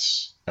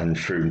yes. And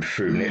threw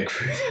Nick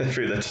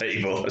through the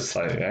table. It's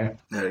like, yeah.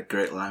 There a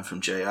great line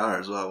from JR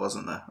as well,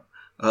 wasn't there?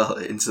 Well,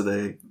 into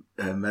the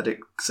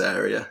medics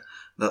area.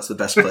 That's the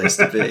best place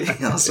to be,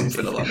 or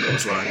something along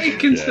those lines. He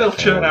can still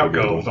churn out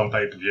goals on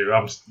pay-per-view.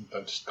 I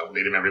just don't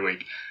need him every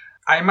week.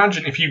 I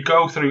imagine if you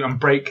go through and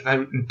break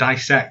out and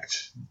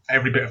dissect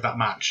every bit of that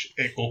match,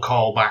 it will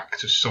call back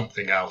to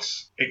something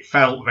else. It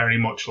felt very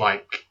much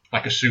like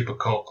a super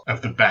cut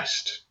of the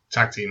best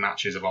tag team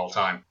matches of all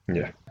time.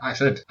 Yeah. I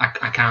said, I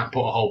can't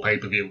put a whole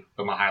pay-per-view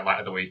for my highlight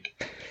of the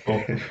week.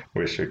 But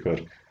wish we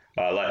could.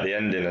 I like the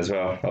ending as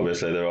well.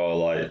 Obviously, they're all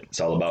like,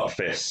 it's all about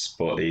fists,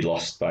 but he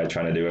lost by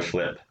trying to do a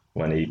flip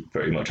when he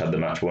pretty much had the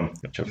match won,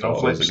 which I thought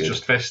flips, was a good...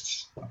 just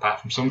fists,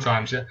 apart from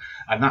sometimes, yeah.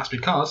 And that's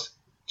because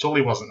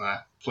Tully wasn't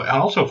there.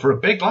 And also, for a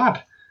big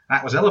lad,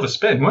 that was a hell of a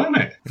spin, weren't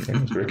it? Yeah,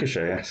 it was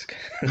Ricochet-esque.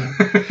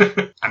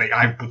 And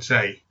I would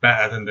say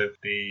better than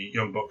the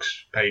Young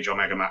Bucks Page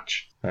Omega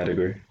match. I'd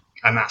agree.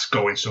 And that's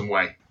going some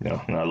way.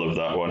 Yeah, I love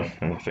that one.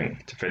 And I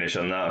think to finish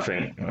on that,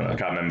 I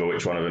can't remember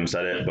which one of them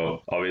said it,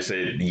 but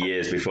obviously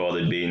years before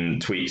there'd been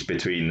tweets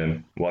between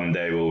them. One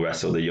day we'll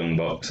wrestle the Young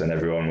Bucks and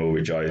everyone will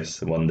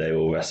rejoice. And one day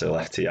we'll wrestle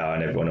FTR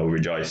and everyone will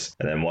rejoice.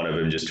 And then one of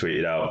them just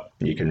tweeted out,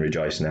 "You can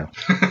rejoice now."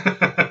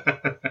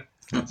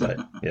 It's like,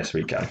 yes,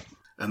 we can.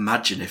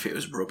 Imagine if it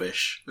was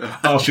rubbish.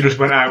 Oh, she just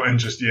went out and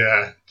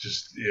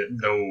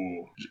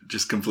no.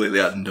 Just completely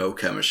had no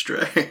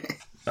chemistry.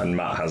 And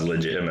Matt has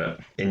legitimate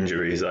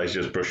injuries that he's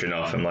just brushing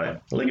off, and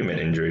like ligament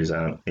injuries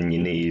in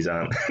your knees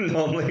aren't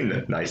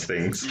normally nice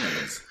things.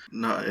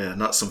 Yeah,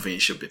 not something you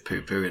should be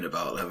poo-pooing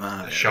about them,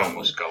 man. The show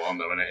must go on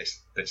though, and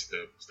it's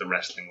the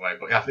wrestling way.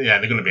 But yeah,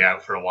 they're going to be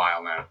out for a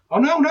while now. Oh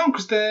no,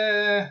 because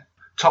they're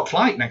Top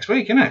Flight next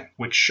week, isn't it?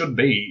 Which should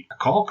be a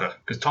corker,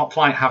 because Top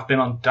Flight have been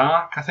on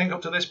Dark, I think,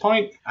 up to this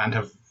point, and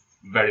have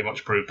very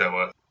much proved their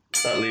worth.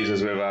 That leaves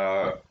us with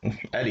our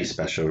Eddie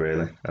special,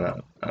 really.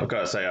 And I've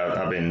got to say,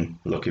 I've been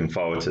looking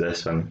forward to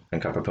this. And I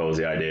think I proposed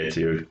the idea to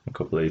you a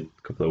couple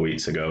of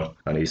weeks ago.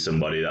 And he's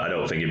somebody that I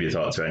don't think if you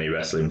talk to any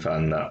wrestling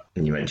fan that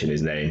and you mention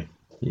his name,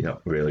 you're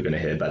not really going to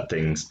hear bad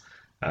things.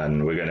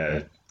 And we're going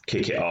to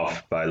kick it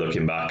off by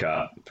looking back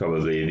at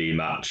probably the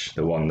match,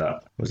 the one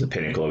that was the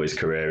pinnacle of his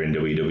career in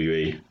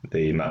WWE,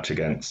 the match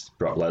against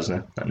Brock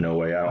Lesnar at No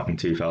Way Out in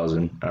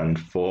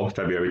 2004,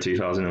 February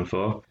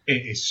 2004.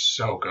 It is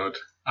so good.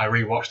 I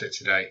rewatched it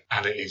today,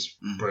 and it is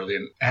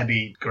brilliant.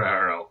 Eddie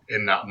Guerrero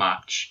in that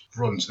match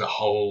runs the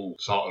whole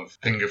sort of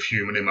thing of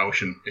human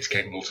emotion it's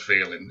capable to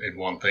feel in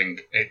one thing.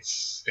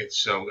 It's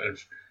so good.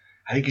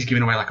 I think he's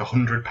giving away like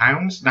 £100,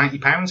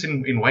 £90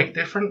 in weight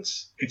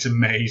difference. It's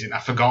amazing.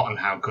 I've forgotten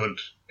how good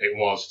it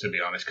was, to be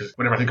honest, because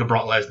whenever I think of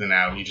Brock Lesnar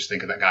now, you just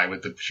think of that guy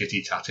with the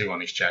shitty tattoo on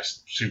his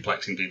chest,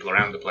 suplexing people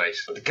around the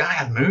place. But the guy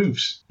had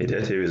moves. He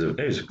did. He was a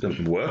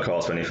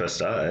workhorse when he first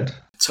started.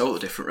 Totally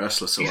different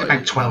wrestler. So he's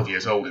about 12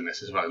 years old in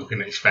this as well,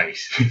 looking at his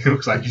face. He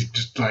looks like he's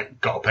just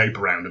like got a paper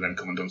round and then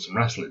come and done some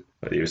wrestling.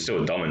 But he was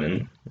still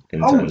dominant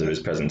in terms of his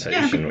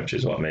presentation, which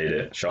is what made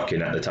it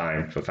shocking at the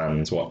time for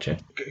fans watching.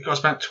 It goes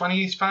about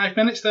 25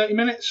 minutes, 30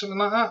 minutes, something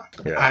like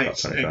that. Yeah, and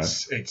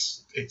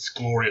it's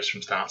glorious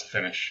from start to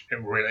finish.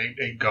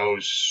 It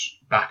goes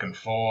back and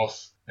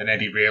forth. Then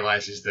Eddie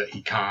realises that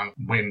he can't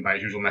win by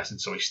his usual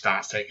method, so he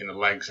starts taking the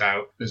legs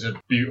out. There's a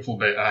beautiful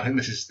bit, and I think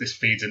this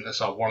feeds into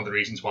sort of one of the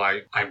reasons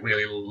why I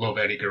really love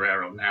Eddie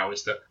Guerrero now,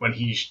 is that when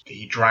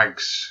he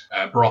drags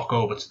Brock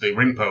over to the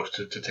ring post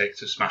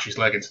to smash his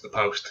leg into the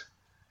post,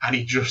 and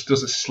he just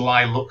does a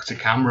sly look to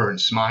camera and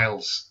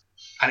smiles.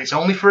 And it's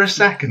only for a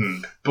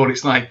second, but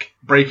it's like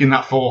breaking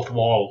that fourth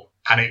wall.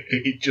 And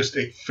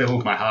it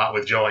filled my heart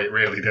with joy. It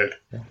really did.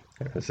 Yeah,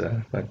 it was,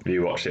 like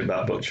you watched it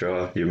back,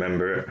 Butcher. You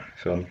remember it?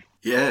 Fun.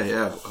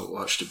 Yeah, I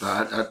watched it,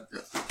 but I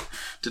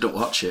didn't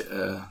watch it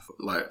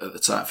like at the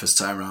time, first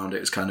time round.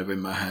 It was kind of in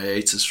my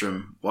hiatus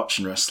from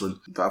watching wrestling,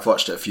 but I've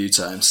watched it a few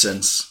times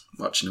since,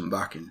 watching them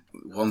back. And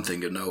one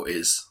thing I note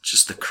is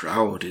just the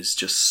crowd is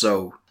just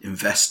so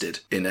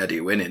invested in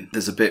Eddie winning.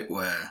 There's a bit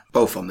where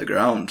both on the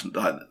ground,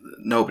 like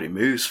nobody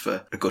moves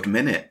for a good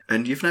minute,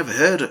 and you've never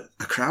heard a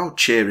crowd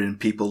cheering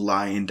people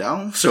lying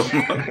down so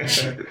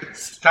much.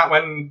 Is that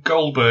when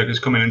Goldberg has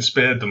come in and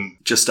speared them?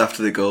 Just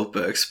after the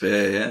Goldberg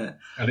spear, yeah.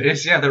 And it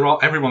is, yeah,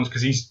 everyone's,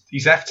 because he's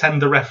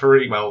F10'd the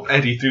referee, well,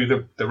 Eddie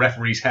through the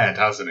referee's head,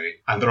 hasn't he?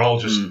 And they're all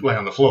just lay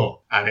on the floor.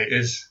 And it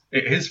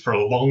is for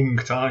a long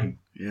time.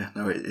 Yeah,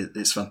 no,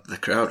 it's fun. The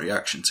crowd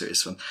reaction to it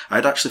is fun.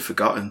 I'd actually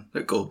forgotten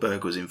that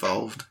Goldberg was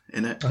involved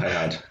in it. I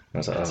had. I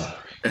was like, oh.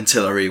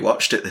 Until I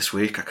rewatched it this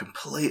week, I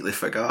completely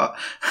forgot.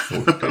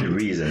 Good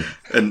reason.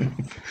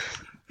 And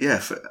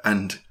yeah,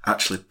 and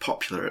actually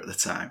popular at the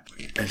time.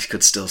 And he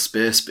could still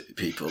spear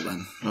people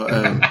then.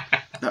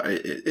 No,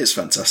 it's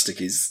fantastic.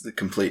 He's the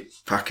complete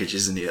package,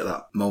 isn't he? At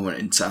that moment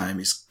in time,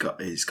 he's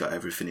got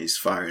everything. He's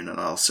firing on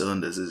all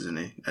cylinders, isn't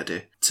he,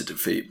 Eddie? To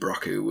defeat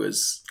Brock, who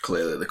was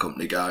clearly the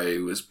company guy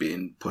who was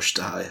being pushed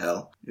to high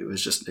hell. It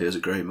was a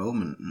great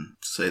moment, and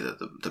to say that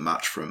the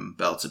match from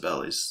bell to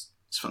bell is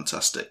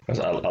fantastic. I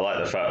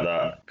like the fact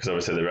that, because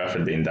obviously the ref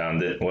had been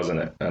downed, wasn't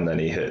it? And then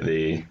he hit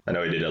I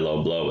know he did a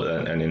low blow,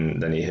 but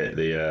then he hit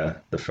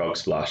the frog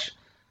splash.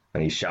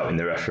 And he's shouting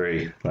the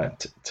referee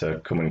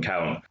to come and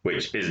count,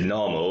 which is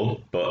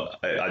normal. But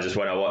I just,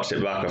 when I watched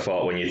it back, I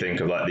thought, when you think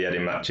of the Eddie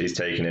matches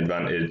taking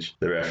advantage,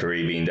 the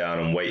referee being down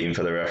and waiting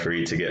for the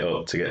referee to get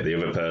up to get the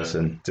other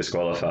person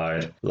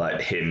disqualified,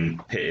 like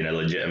him hitting a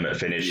legitimate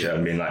finisher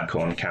and being like,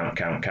 come on, count.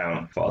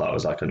 I thought that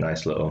was like a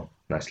nice little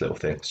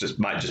thing. It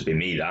might just be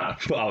me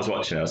that, but I was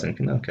watching, I was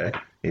thinking, okay,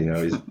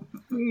 he's...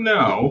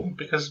 No,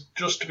 because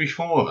just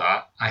before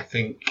that, I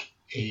think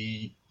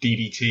he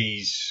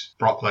DDT's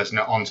Brock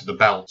Lesnar onto the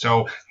belt.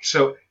 So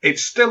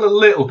it's still a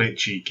little bit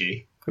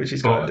cheeky. Which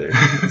he's got to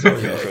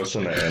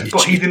do.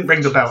 But he didn't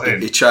bring the belt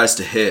in. He tries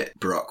to hit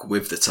Brock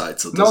with the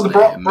title, doesn't he?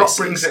 Brock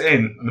brings it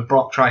in, and the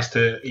Brock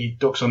he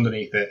ducks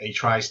underneath it. He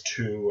tries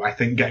to, I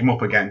think, get him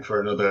up again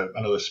for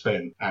another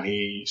spin, and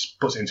he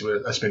puts it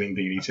into a spinning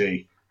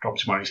DDT.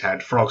 Drops him on his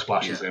head, frog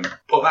splashes him.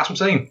 But that's what I'm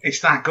saying.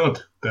 It's that good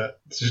that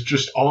there's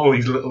just all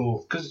these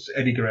little... Because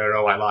Eddie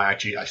Guerrero, I lie, I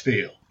cheat, I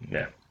steal.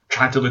 Yeah.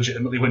 Tried to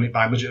legitimately win it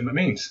by legitimate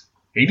means.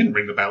 He didn't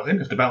bring the belt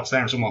in. If the belt's there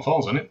and someone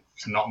falls on it,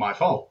 it's not my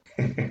fault.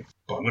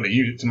 But I'm going to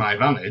use it to my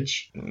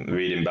advantage.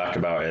 Reading back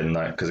about it,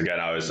 because again,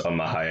 I was on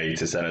my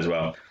hiatus then as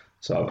well.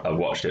 So I've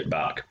watched it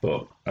back,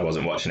 but I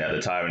wasn't watching it at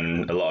the time.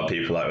 And a lot of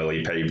people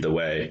really paved the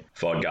way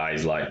for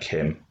guys like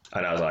him.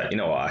 And I was like, you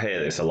know what, I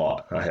hear this a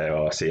lot. I hear,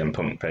 CM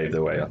Punk paved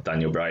the way, or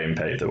Daniel Bryan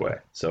paved the way.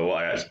 So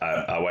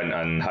I went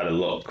and had a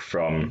look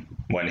from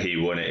when he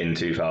won it in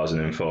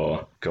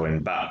 2004, going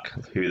back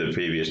who the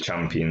previous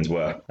champions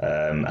were.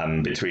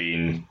 And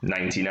between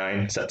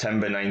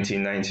September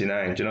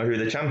 1999, do you know who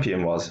the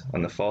champion was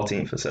on the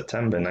 14th of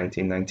September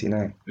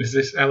 1999? Is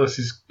this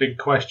Ellis's big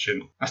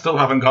question? I still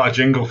haven't got a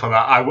jingle for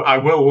that. I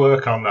will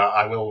work on that.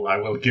 I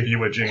will give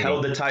you a jingle.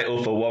 Held the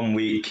title for 1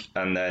 week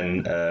and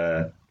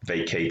then...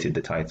 vacated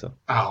the title.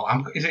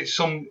 Oh, is it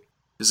some...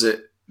 Is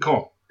it... Come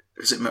on.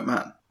 Is it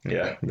McMahon?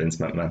 Yeah, Vince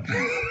McMahon.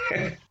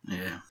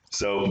 Yeah.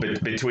 So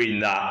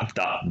between that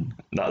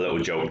little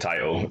joke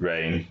title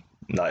reign,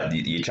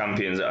 your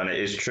champions, and it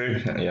is true,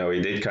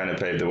 he did kind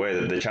of pave the way.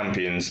 That the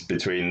champions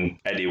between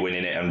Eddie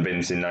winning it and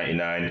Vince in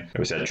 99,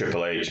 we said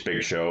Triple H,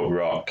 Big Show,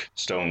 Rock,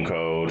 Stone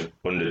Cold,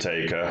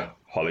 Undertaker,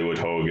 Hollywood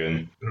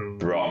Hogan,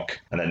 Brock,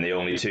 and then the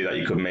only two that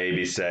you could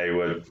maybe say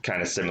were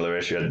kind of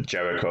similar-ish. You had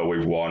Jericho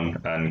with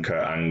one, and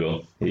Kurt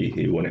Angle.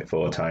 He won it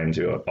 4 times.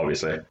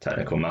 Obviously,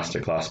 technical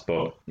masterclass,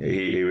 but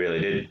he really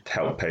did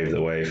help pave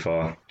the way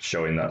for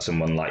showing that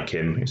someone like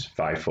him, who's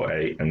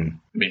 5'8", and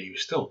I mean, he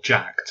was still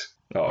jacked.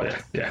 Oh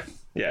yeah.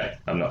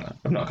 I'm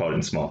not calling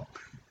him small.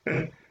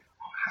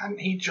 Hadn't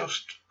he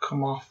just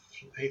come off?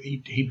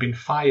 He'd been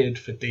fired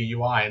for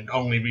DUI and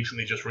only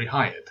recently just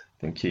rehired.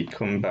 I think he'd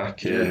come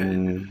back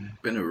in...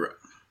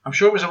 I'm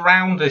sure it was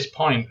around this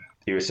point.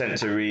 He was sent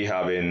to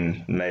rehab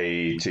in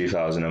May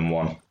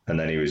 2001, and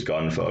then he was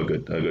gone for a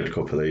good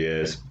couple of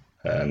years,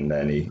 and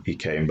then he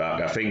came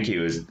back. I think he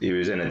was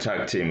in a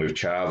tag team with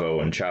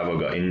Chavo, and Chavo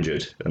got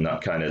injured, and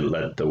that kind of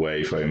led the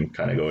way for him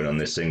kind of going on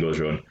this singles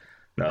run.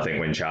 And I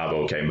think when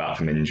Chavo came back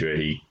from injury,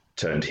 he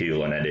turned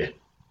heel on Eddie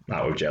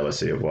out of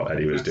jealousy of what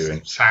Eddie was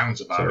doing.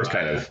 Sounds about right. So it's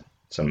kind of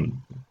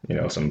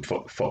some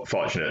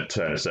fortunate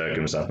turn of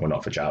circumstance. Well,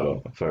 not for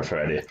Chavo, for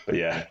Eddie. But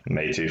yeah,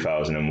 May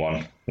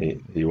 2001,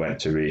 he went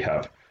to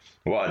rehab.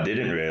 What I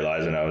didn't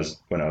realise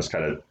when I was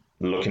kind of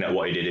looking at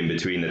what he did in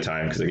between the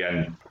time, because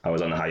again, I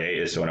was on a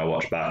hiatus, so when I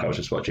watched back, I was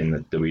just watching the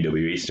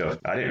WWE stuff.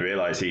 I didn't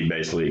realise he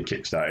basically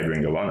kickstarted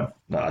Ring of Honor.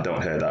 I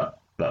don't hear that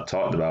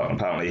talked about.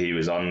 Apparently, he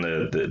was on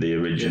the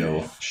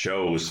original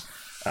shows,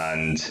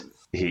 and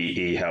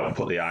he helped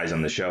put the eyes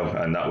on the show,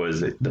 and that was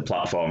the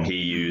platform he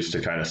used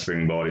to kind of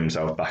springboard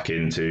himself back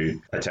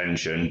into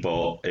attention,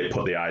 but it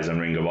put the eyes on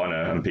Ring of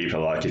Honor, and people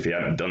are like, if he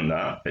hadn't done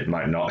that, it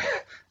might not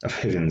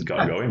have even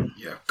got going.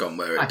 Yeah, gone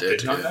where it did.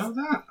 I did not know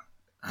that.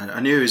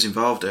 I knew he was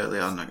involved early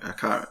on. I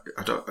can't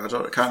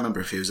remember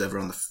if he was ever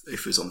on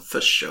the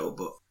first show,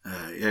 but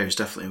yeah, he was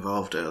definitely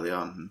involved early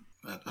on.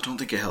 I don't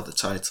think he held the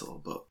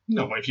title, but...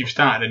 No, but if you've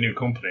started a new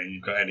company and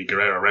you've got Eddie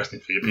Guerrero wrestling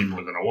for you, people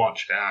are going to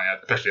watch,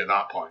 especially at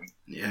that point.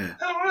 Yeah.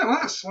 Oh,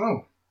 right,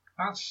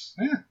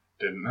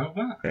 didn't know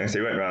that. Yeah, so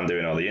he went around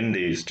doing all the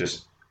indies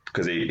just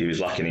because he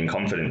was lacking in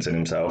confidence in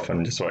himself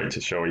and just wanted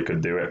to show he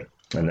could do it.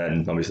 And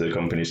then, obviously, the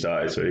company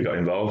started, so he got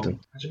involved. What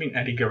do you mean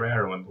Eddie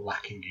Guerrero and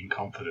lacking in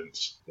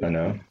confidence? I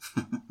know.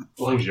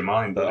 Blows your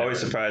mind. But it always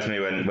surprised me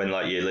when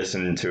you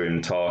listen to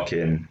him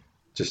talking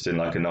just in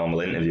like a normal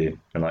interview,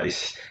 and like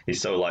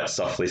he's so like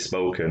softly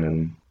spoken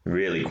and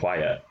really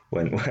quiet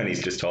when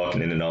he's just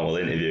talking in a normal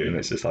interview, and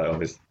it's just like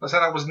obvious. I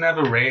said I was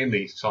never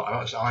really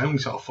I only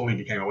sort of fully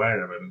became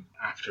aware of him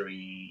after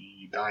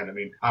he died. I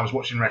mean, I was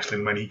watching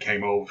wrestling when he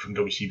came over from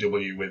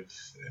WCW with,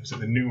 was it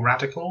the New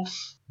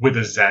Radicals? with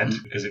a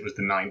Z because it was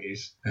the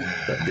 90s.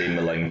 Dean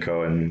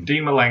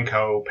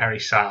Malenko, Perry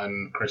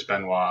Saturn, Chris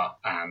Benoit,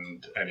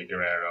 and Eddie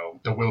Guerrero.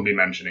 There will be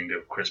mentioning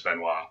of Chris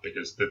Benoit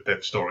because the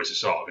stories are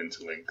sort of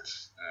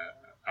interlinked.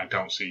 I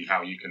don't see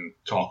how you can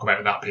talk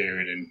about that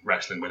period in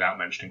wrestling without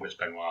mentioning Chris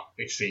Benoit.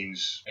 It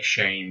seems a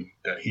shame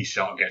that he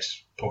sort of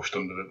gets pushed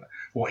under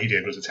what he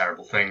did was a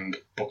terrible thing,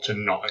 but to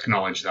not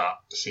acknowledge that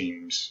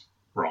seems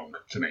wrong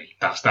to me.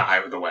 That's that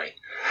out of the way.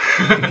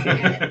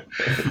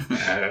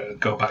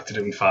 Go back to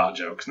doing fart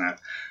jokes now.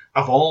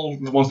 Of all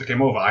the ones that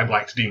came over, I'd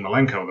liked Dean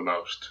Malenko the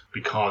most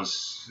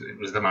because it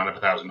was the Man of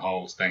 1,000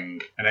 Holes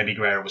thing, and Eddie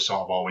Guerrero was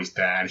sort of always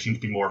there, and he seemed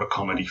to be more of a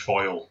comedy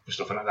foil for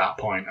stuff. And at that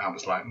point, I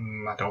was like,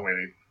 I don't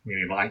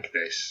really like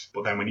this.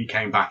 But then when he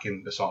came back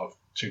in the sort of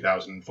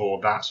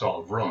 2004, that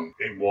sort of run,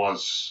 he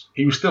was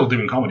still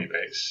doing comedy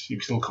bits. He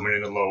was still coming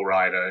in a low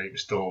rider. He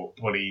was still,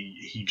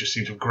 he just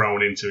seemed to have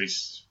grown into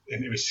his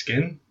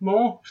skin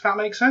more, if that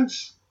makes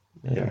sense.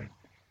 Yeah.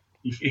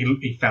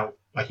 He felt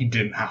like he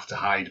didn't have to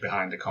hide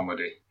behind a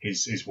comedy.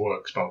 His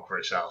work spoke for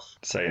itself.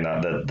 Saying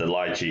that the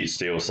lie, cheat,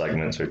 steal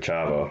segments with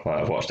Chavo,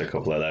 I've watched a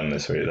couple of them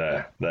this week.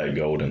 They're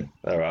golden.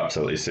 They're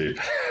absolutely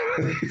super.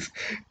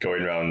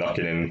 Going around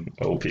knocking in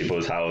old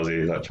people's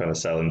houses, like trying to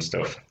sell them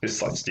stuff.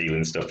 Just like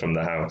stealing stuff from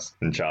the house.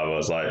 And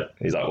Chavo's like,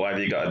 he's like, why have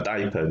you got a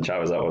diaper? And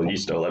Chavo's like, well, you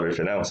stole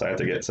everything else. I had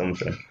to get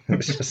something.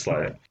 It's just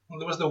like. Well,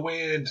 there was the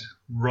weird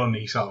run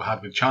he sort of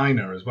had with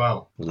China as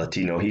well.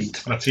 Latino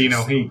Heat,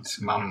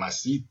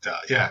 Mamacita.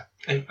 Yeah.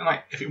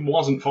 If it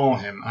wasn't for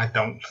him, I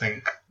don't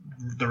think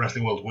the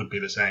wrestling world would be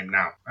the same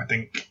now. I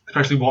think,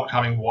 especially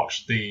having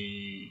watched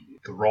the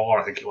Raw,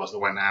 I think it was, that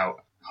went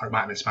out, or it might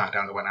have been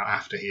SmackDown that went out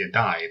after he had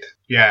died.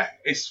 Yeah,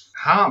 it's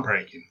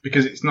heartbreaking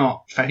because it's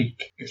not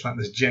fake. It's like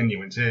there's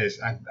genuine tears.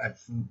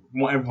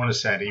 What everyone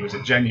has said, he was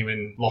a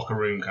genuine locker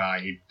room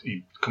guy.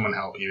 He'd come and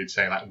help you. He'd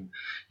say, like,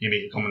 you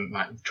need to come and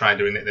like try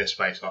doing it this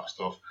way, sort of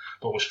stuff.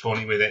 But was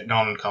funny with it,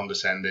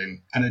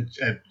 non-condescending, and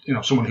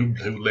someone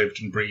who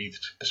lived and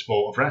breathed the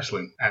sport of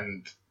wrestling.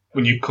 And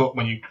when they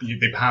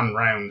pan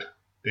round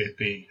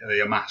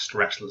the amassed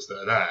wrestlers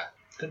that are there,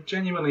 they're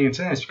genuinely in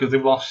tears because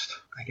they've lost,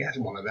 I guess,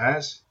 one of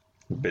theirs.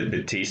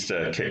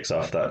 Batista kicks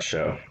off that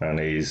show and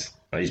he's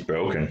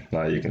broken.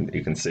 Like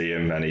you can see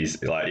him, and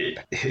he's like,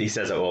 he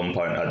says at one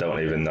point, I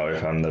don't even know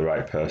if I'm the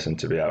right person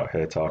to be out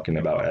here talking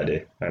about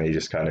Eddie, and he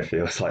just kind of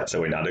feels like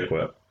so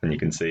inadequate, and you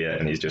can see it,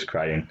 and he's just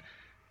crying.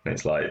 And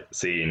it's like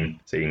seeing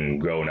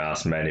grown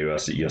ass men who are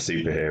your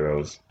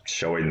superheroes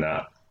showing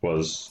that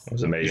was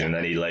amazing. And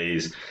then he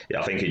lays,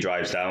 I think he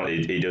drives down,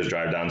 he does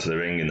drive down to the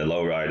ring in the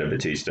lowrider,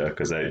 Batista,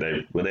 because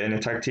they were in a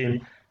tag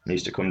team and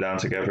used to come down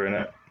together in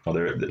it. Or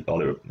they're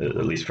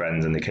at least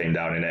friends, and they came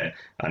down in it.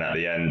 And at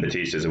the end,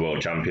 Batista's a world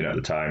champion at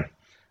the time,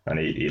 and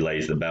he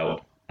lays the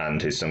belt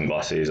and his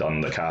sunglasses on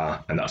the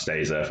car, and that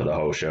stays there for the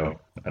whole show.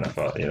 And I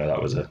thought,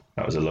 that was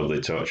a lovely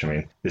touch. I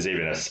mean, there's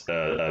even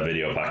a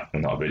video pack,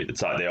 not a video.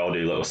 It's like they all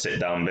do little sit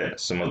down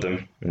bits, some of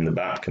them in the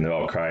back, and they're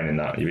all crying in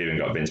that. You've even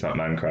got Vince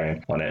McMahon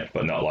crying on it,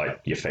 but not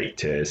like your fake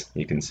tears.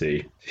 You can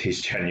see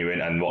he's genuine,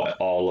 and what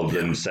all of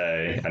them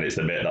say, and it's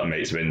the bit that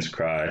makes Vince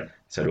cry.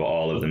 Said what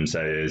all of them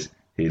say is,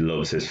 he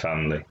loves his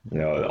family.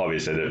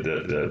 Obviously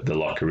the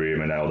locker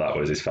room and all that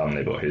was his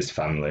family, but his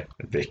family,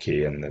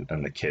 Vicky and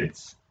the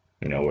kids,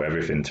 were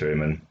everything to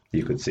him, and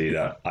you could see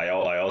that. I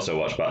also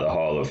watched back the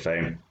Hall of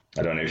Fame.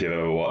 I don't know if you've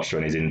ever watched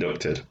when he's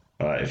inducted.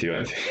 If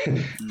you're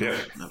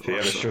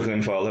ever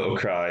struggling for a little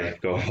cry,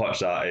 go and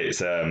watch that. It's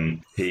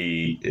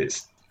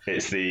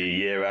the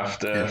year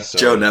after. Yeah, so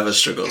Joe never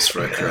struggles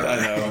for a cry. I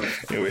know.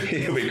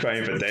 He'll be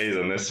crying for days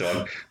on this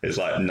one. It's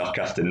like knock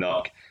after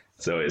knock.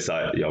 So it's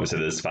like, obviously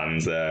there's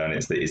fans there, and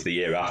it's the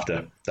year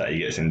after that he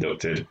gets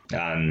inducted,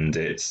 and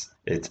it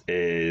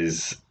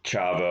is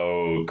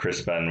Chavo,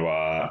 Chris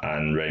Benoit,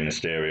 and Rey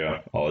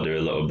Mysterio all do a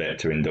little bit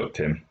to induct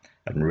him,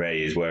 and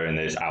Rey is wearing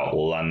this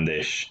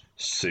outlandish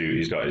suit.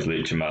 He's got his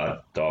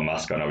luchador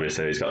mask on,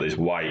 obviously. He's got this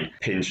white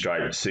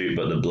pinstripe suit,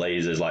 but the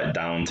blazer's like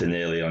down to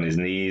nearly on his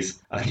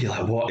knees, and you're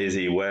like, what is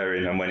he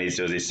wearing? And when he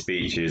does his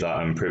speech, he's like,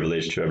 I'm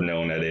privileged to have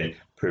known Eddie,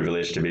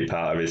 privileged to be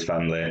part of his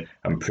family,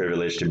 I'm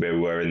privileged to be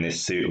wearing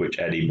this suit which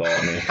Eddie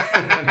bought me.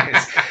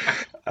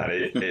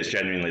 It's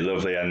genuinely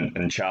lovely. And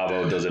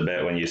Chavo does a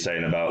bit when you're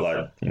saying about,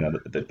 like,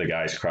 the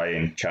guy's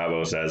crying.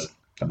 Chavo says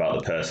about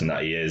the person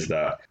that he is,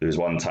 that there was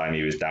one time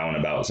he was down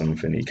about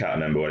something, he can't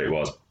remember what it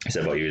was. He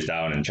said, but he was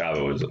down, and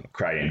Chavo was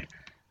crying.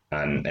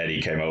 And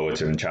Eddie came over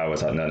to him, and Chavo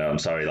was like, no, I'm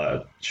sorry,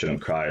 like, I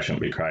shouldn't cry, I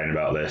shouldn't be crying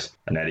about this.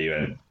 And Eddie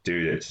went,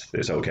 dude,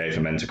 it's okay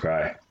for men to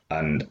cry.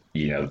 And,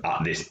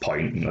 at this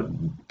point,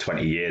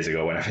 20 years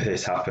ago, whenever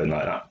this happened,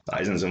 like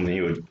that isn't something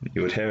you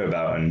would hear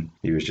about, and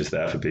he was just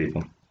there for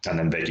people. And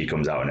then Vicky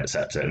comes out and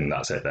accepts it, and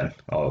that's it then.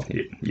 Oh,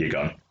 you're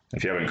gone.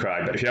 If you haven't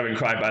cried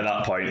by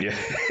that point,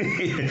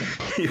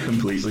 you're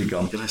completely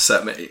gone. You're gonna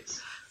set me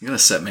You're going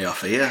to set me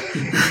off here.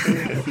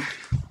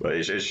 But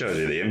it shows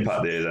you the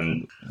impact it is,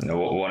 and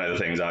one of the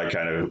things I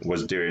kind of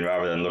was doing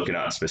rather than looking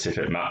at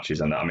specific matches,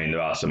 and I mean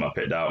there are some I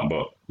picked out,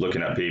 but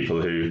looking at people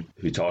who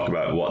talk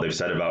about what they've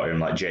said about him,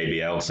 like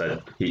JBL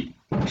said he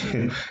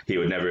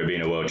would never have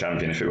been a world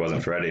champion if it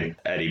wasn't for Eddie.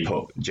 Eddie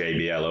put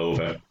JBL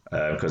over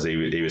because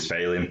he was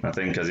failing, I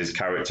think, as his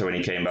character when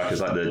he came back as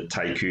like the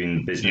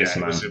tycoon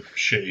businessman. Yeah, it was a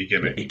shitty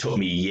gimmick. It took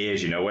me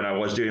years, when I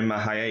was doing my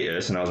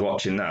hiatus and I was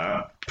watching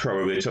that,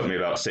 probably took me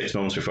about 6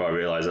 months before I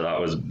realised that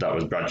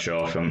was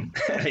Bradshaw from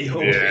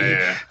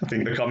Yeah. I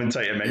think the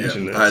commentator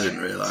mentioned it. I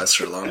didn't realise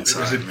for a long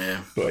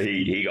time, But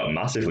he got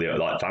massively,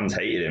 like fans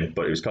hated him,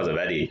 but it was because of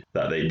Eddie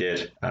that they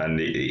did. And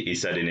he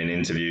said in an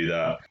interview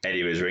that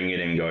Eddie was ringing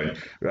him going,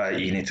 right,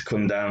 you need to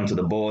come down to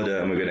the border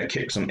and we're going to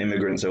kick some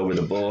immigrants over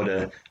the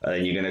border and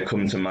then you're going to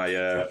come to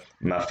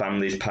my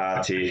family's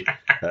party,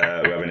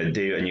 we're having a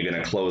do, and you're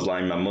going to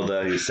clothesline my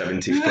mother who's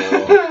 74.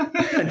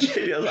 And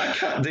JBL was like, I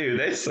can't do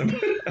this.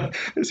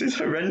 This is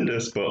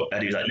horrendous. But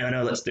Eddie was like,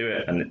 no, let's do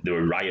it. And there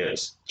were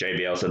riots.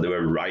 JBL said there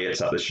were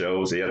riots at the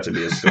shows. He had to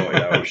be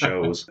escorted out of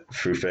shows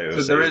through fear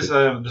of safety.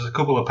 There's a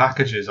couple of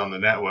packages on the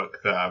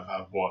network that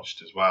I've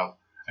watched as well,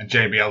 and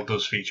JBL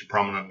does feature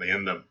prominently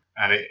in them.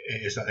 And it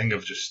is that thing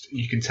of just,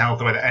 you can tell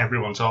the way that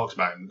everyone talks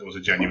about him, there was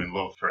a genuine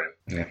love for him.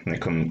 Yeah, and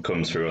it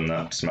comes through on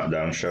that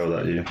SmackDown show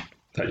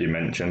that you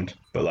mentioned.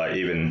 But like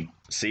even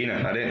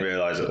Cena, I didn't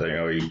realise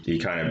that he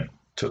kind of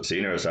took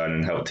Cena aside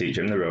and helped teach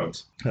him the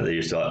ropes. They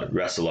used to like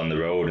wrestle on the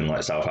road in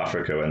like South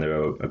Africa when they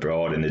were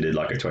abroad, and they did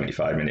like a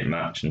 25-minute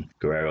match, and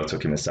Guerrero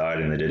took him aside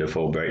and they did a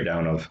full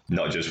breakdown of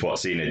not just what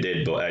Cena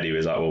did, but Eddie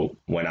was like, well,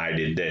 when I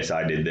did this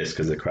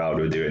because the crowd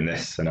were doing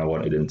this and I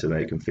wanted him to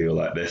make him feel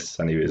like this,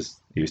 and he was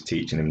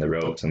teaching him the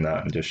ropes and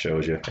that, and just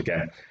shows you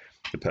again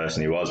the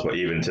person he was. But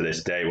even to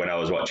this day, when I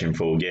was watching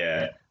Full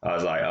Gear, I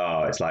was like,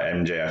 oh, it's like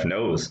MJF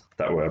knows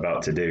that we're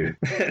about to do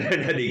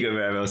an Eddie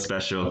Guerrero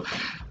special.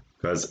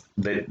 Because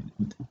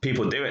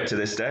people do it to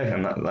this day,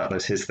 and that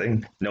was his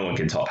thing. No one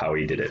can top how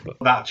he did it. But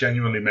that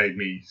genuinely made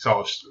me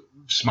sort of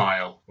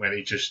smile when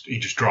he just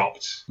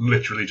dropped,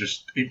 literally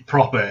just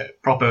proper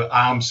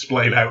arms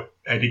splayed out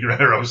Eddie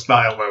Guerrero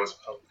style there as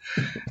well.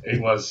 It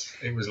was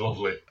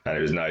lovely, and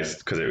it was nice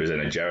because it was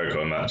in a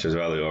Jericho match as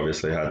well. Who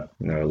obviously had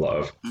a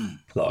lot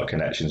of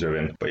connections with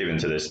him. But even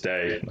to this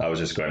day, I was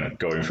just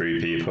going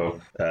through people.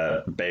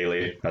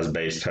 Bayley has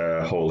based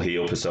her whole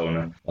heel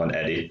persona on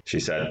Eddie. She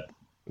said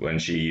when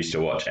she used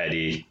to watch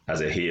Eddie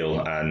as a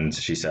heel, and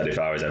she said if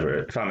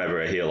I'm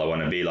ever a heel, I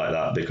want to be like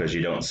that, because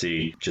you don't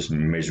see just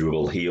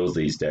miserable heels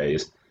these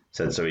days.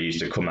 Said so he used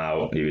to come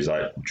out, he was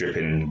like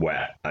dripping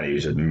wet and he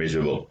was just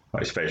miserable.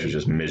 Like his face was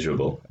just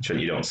miserable.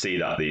 You don't see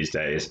that these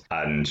days.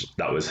 And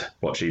that was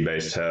what she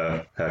based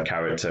her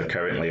character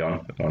currently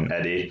on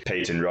Eddie.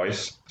 Peyton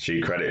Royce,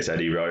 she credits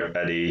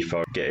Eddie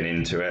for getting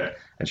into it.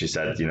 And she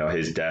said,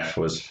 his death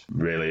was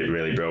really,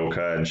 really broke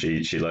her, and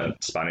she learned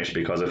Spanish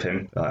because of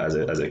him as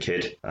a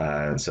kid.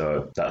 And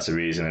so that's the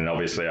reason. And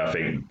obviously I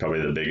think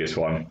probably the biggest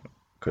one,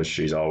 because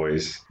she's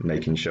always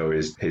making sure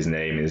his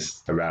name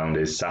is around,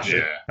 is Sasha.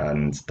 Yeah.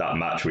 And that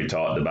match we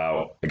talked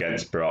about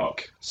against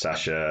Brock,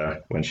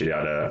 Sasha, when she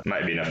might have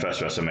been her first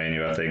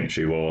WrestleMania, I think,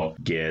 she wore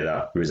gear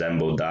that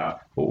resembled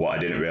that. But what I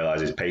didn't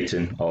realise is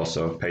Peyton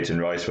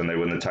Royce, when they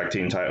won the tag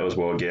team titles,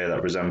 wore gear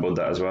that resembled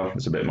that as well.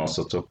 It's a bit more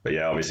subtle. But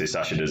yeah, obviously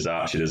Sasha does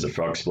that. She does the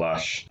frog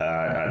splash.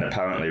 And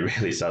apparently,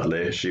 really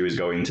sadly, she was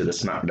going to the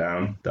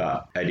SmackDown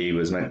that Eddie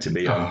was meant to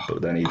be on,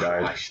 but then he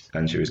died.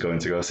 And she was going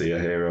to go see her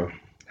hero.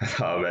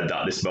 I read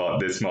that this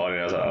morning.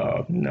 I was like,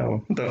 oh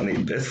no, I don't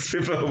need this. We're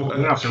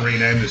going to have to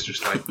rename this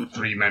just like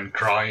Three Men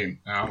Crying,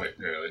 aren't we,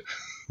 really?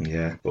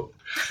 Yeah. But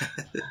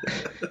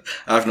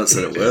I've not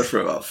said a word for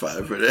about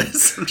 5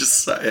 minutes. I'm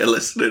just sat here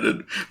listening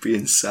and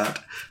being sad.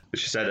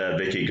 She said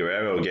Vicky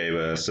Guerrero gave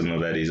her some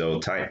of Eddie's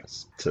old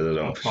tights. So they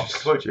don't.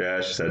 Yeah,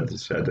 she said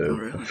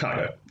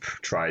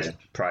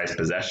prized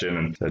possession,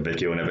 and said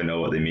Vicky will never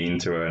know what they mean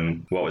to her.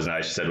 And what was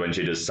nice, she said when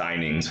she does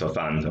signings for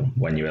fans,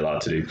 when you're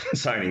allowed to do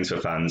signings for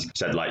fans, she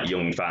said like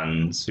young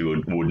fans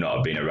who would not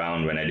have been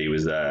around when Eddie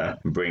was there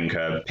bring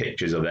her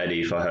pictures of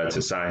Eddie for her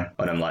to sign.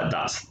 And I'm like,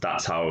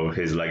 that's how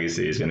his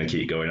legacy is going to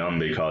keep going on,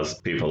 because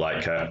people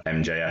like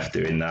MJF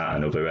doing that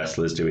and other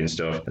wrestlers doing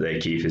stuff, they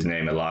keep his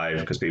name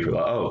alive, because people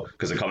are like,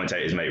 because the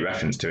commentators make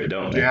reference to it,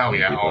 don't they?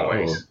 Yeah,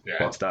 always. Like,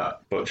 yeah. What's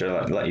that?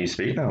 Butcher, let you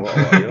speak now. What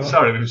are your,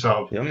 sorry, I'm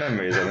sorry. Your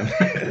memories of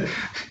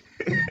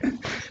him?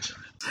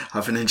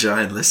 I've been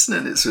enjoying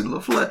listening. It's been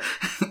lovely.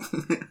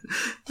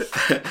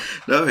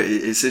 No,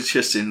 it's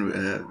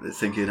interesting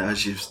thinking,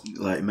 as you've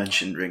like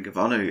mentioned Ring of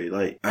Honor.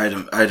 Like I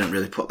hadn't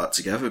really put that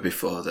together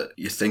before. That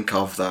you think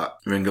of that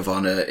Ring of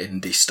Honor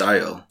indie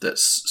style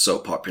that's so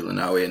popular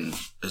now in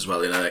as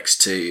well in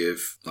NXT, of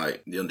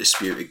like the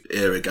Undisputed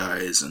Era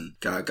guys and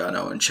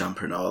Gargano and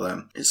Ciampa and all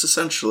them. It's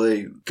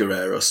essentially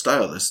Guerrero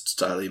style, the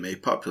style he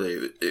made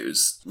popular. It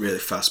was really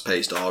fast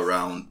paced, all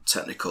round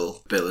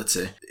technical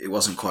ability. It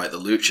wasn't quite the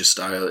lucha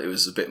style. It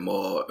was a bit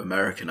more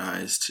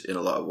Americanized in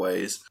a lot of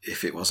ways.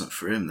 If it wasn't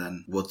for him,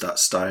 then would that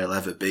style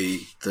ever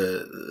be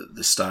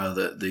the style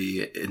that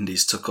the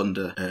Indies took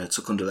under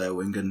their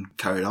wing and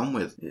carried on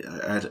with?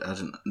 I'd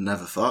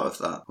never thought of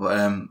that.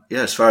 But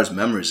as far as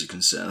memories are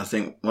concerned, I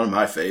think one of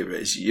my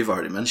favourites, you've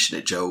already mentioned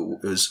it, Joe,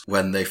 was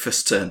when they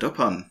first turned up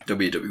on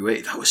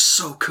WWE. That was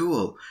so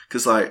cool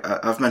because, like,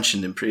 I've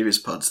mentioned in previous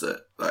pods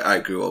that I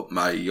grew up,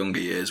 my younger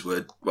years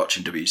were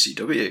watching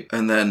WCW,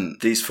 and then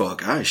these 4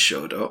 guys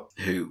showed up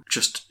who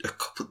just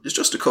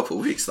a couple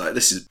of weeks, like,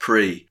 this is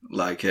pre,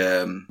 like,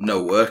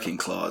 no working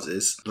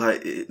clauses,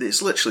 like,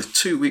 it's literally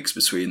 2 weeks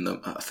between them.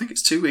 I think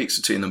it's 2 weeks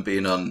between them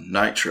being on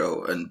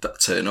Nitro and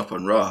turning up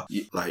on Raw.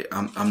 Like,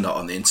 I'm not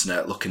on the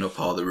internet looking up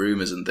all the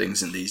rumours and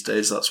things in these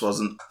days. That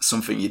wasn't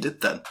something you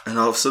did then. And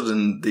all of a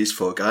sudden, these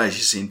 4 guys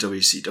you've seen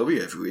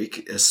WCW every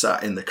week are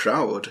sat in the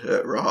crowd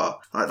at Raw.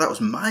 Like, that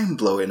was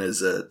mind-blowing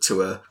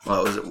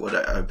would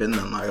I have been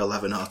then, like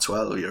 11 or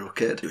 12-year-old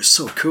kid. It was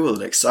so cool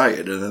and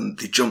excited, and then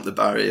they jumped the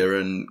barrier,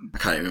 and I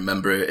can't even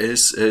remember who it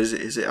is.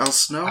 Is it Al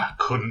Snow? I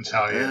couldn't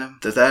tell you.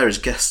 They're there as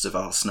guests of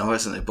Al Snow,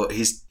 isn't it? But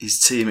he's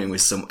teaming with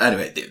some...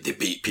 Anyway, they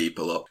beat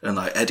people up, and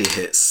like Eddie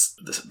hits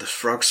the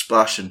frog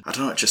splash, and I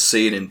don't know, just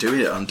seeing him doing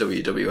it on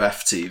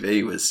WWF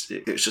TV was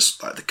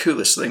just like the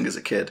coolest thing as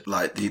a kid.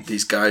 Like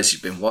these guys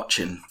you've been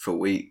watching for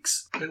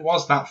weeks. It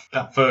was that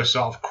first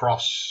sort of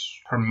cross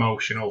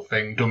promotional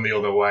thing done the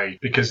other way,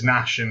 because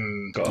Nash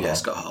and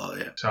Scott Hall,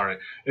 sorry,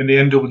 in the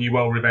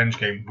NWO Revenge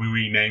game we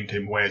renamed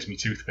him Where's Me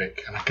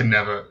Toothpick, and I can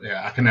never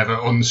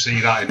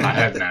unsee that in my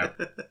head now.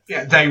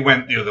 Yeah, they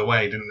went the other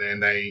way, didn't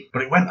they?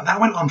 But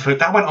that went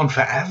on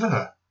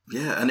forever.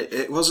 Yeah, and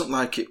it wasn't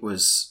like it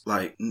was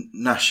like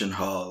Nash and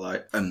Hall,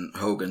 like, and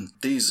Hogan.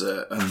 These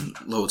and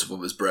loads of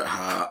others, Bret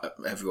Hart,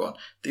 everyone.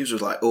 These were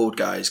like old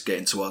guys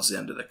getting towards the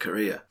end of their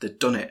career. They'd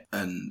done it,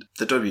 and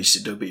the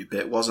WCW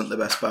bit wasn't the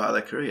best part of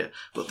their career.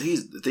 But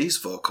these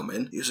 4 come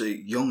in. These are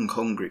young,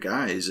 hungry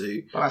guys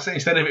who. But I say,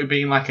 instead of it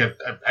being like a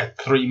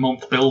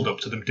 3-month build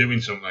up to them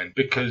doing something,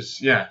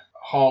 because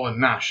Hall and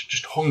Nash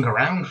just hung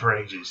around for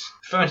ages.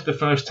 The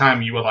first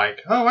time you were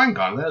like, oh, hang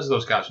on, there's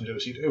those guys from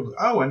WCW.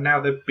 Oh, and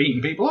now they're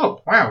beating people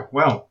up. Wow,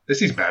 well,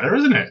 this is better,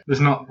 isn't it? There's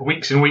not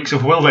weeks and weeks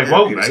of will they,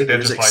 won't they? They're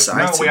just like,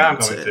 no, we are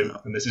going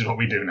to, and this is what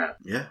we do now.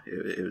 Yeah,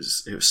 it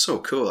was so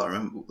cool. I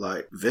remember,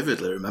 like,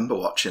 vividly remember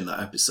watching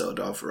that episode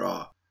of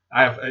Raw.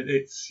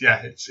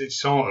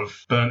 It's sort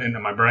of burnt into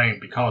my brain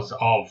because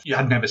of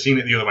I'd never seen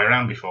it the other way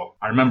around before.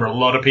 I remember a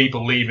lot of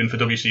people leaving for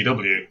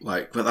WCW.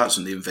 Like, but that's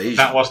when the invasion.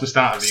 That was the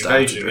start of the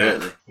invasion,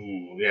 really.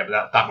 Ooh, yeah,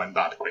 but that went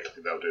bad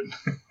quickly though, didn't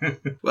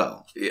it?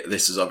 Well,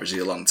 this is obviously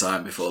a long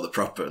time before the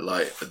proper,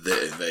 like,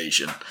 the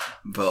invasion,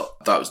 but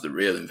that was the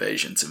real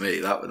invasion to me.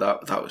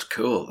 That was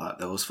cool. Like,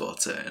 those 4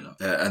 turning up,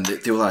 and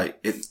they were like,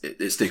 it's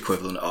the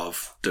equivalent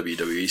of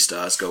WWE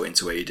stars going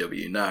to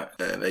AEW now.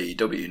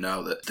 AEW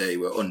now that they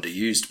were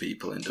underused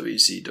people in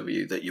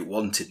WCW that you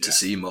wanted to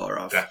see more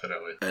of.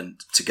 Definitely. And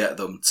to get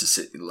them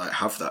to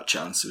have that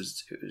chance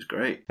was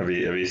great. Have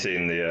you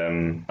seen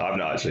the? I've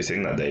not actually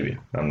seen that debut.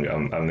 I'm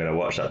going to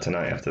watch that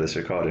tonight after this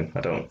recording.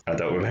 I don't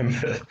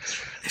remember.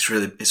 It's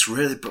really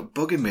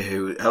bugging me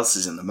who else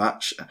is in the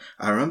match.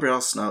 I remember Al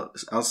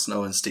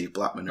Snow and Steve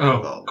Blackman are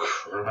involved.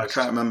 I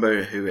can't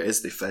remember who it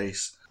is they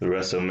face. The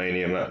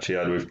WrestleMania match he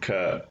had with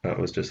Kurt, that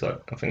was just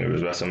like, I think it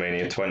was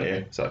WrestleMania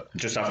 20. So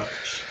just after.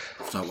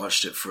 I've not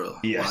watched it for a while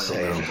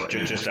now.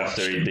 Just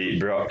after he beat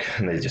Brock,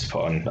 and they just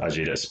put on, as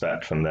you'd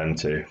expect from them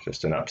too,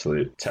 just an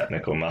absolute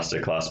technical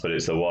masterclass. But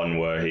it's the one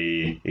where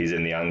he's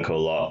in the ankle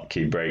lock,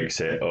 he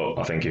breaks it up.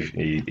 I think if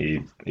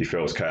he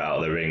throws Kurt out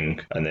of the ring,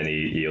 and then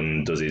he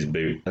undoes his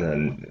boot, and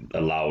then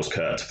allows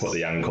Kurt to put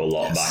the ankle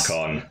lock back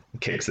on,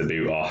 kicks the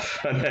boot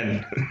off, and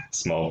then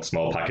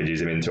small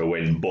packages him into a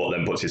win, but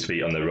then puts his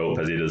feet on the rope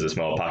as he does a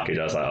small package.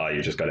 I was like, oh,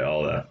 you just got it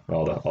all there,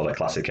 all the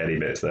classic Eddie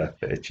bits there,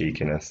 bit of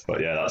cheekiness. But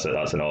yeah, that's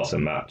an awesome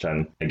match.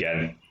 And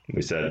again,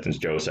 we said, as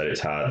Joe said,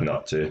 it's hard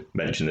not to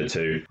mention the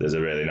 2. There's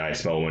a really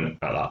nice moment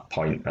at that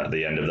point at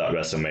the end of that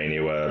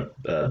WrestleMania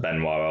where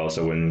Benoit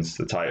also wins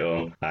the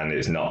title, and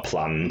it's not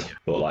planned,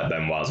 but like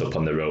Benoit's up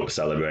on the rope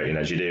celebrating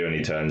as you do, and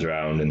he turns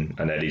around and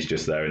Eddie's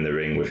just there in the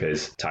ring with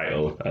his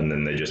title, and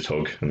then they just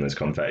hug, and there's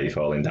confetti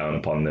falling down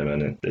upon them,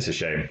 and it's a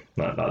shame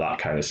that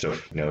kind of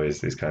stuff,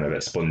 is kind of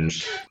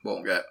expunged.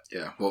 Won't get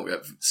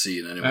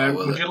seen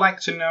anymore. Would you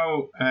like to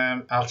know?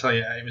 I'll tell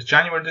you. It was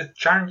January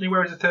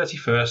the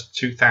 31st,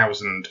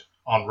 2000.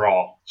 On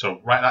Raw, so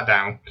write that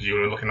down because you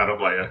were looking that up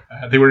later.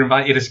 They were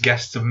invited as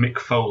guests of Mick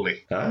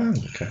Foley. Oh,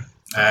 okay.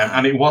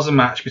 And it was a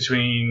match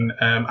between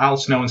Al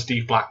Snow and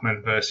Steve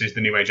Blackman versus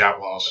the New Age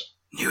Outlaws.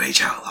 New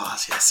Age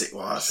Outlaws, yes it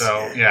was.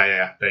 So,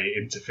 yeah, they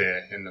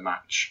interfere in the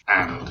match,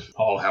 and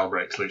all hell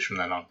breaks loose from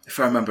then on. If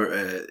I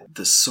remember,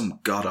 there's some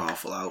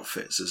god-awful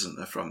outfits, isn't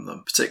there, from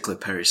them?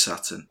 Particularly Perry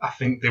Saturn. I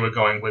think they were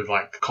going with,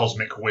 like,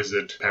 Cosmic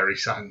Wizard Perry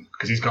Saturn,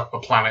 because he's got a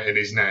planet in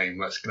his name.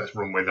 Let's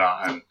run with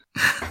that. And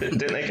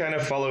didn't they kind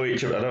of follow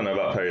each other? I don't know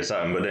about Perry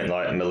Saturn, but didn't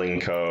like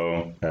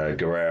Malenko,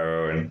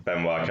 Guerrero, and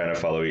Benoit kind of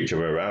follow each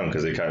other around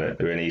because they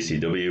were in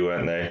ECW,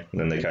 weren't they?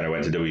 And then they kind of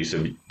went to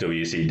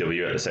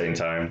WCW at the same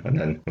time, and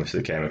then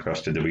obviously came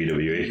across to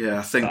WWE. Yeah,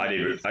 I think I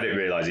didn't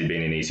realise he'd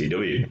been in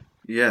ECW.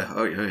 Yeah,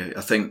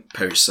 I think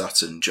Perry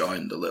Saturn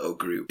joined the little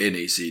group in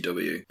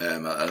ECW.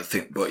 I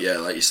think, but yeah,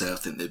 like you say, I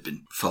think they've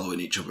been following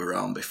each other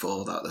around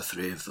before that, the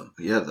three of them.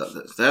 But yeah,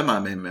 they're my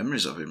main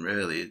memories of him,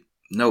 really.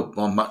 No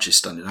one match is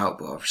standing out,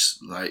 but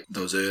like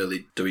those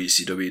early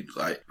WCW,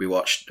 like we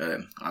watched,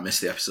 I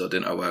missed the episode,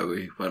 didn't I, where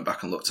we went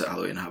back and looked at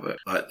Halloween Havoc.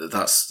 Like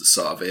that's the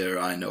sort of era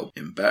I know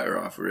him better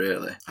of,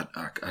 really.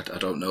 I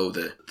don't know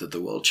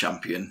the world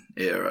champion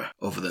era,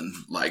 other than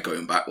like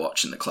going back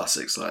watching the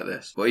classics like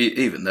this. But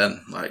even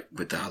then, like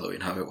with the Halloween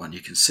Havoc one,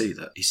 you can see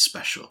that he's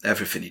special.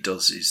 Everything he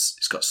does, he's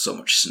got so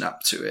much snap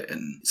to it,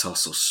 and it's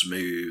also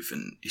smooth,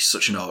 and he's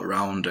such an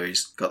all-rounder.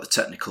 He's got the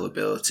technical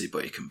ability,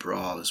 but he can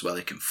brawl as well,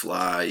 he can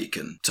fly, he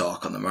can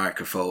talk on the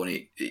microphone.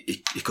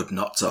 He could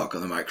not talk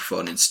on the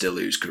microphone and still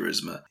lose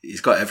charisma. He's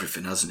got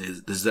everything, hasn't he?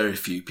 There's very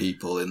few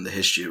people in the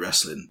history of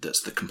wrestling that's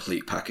the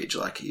complete package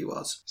like he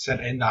was. Said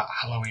in that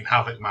Halloween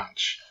Havoc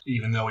match,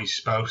 even though he's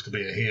supposed to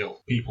be a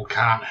heel, people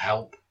can't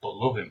help but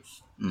love him.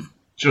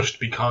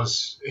 Just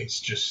because it's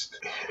just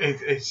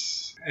it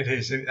is,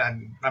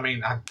 and I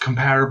mean,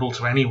 comparable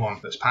to anyone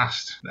that's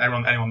passed,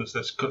 anyone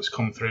that's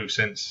come through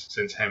since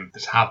him,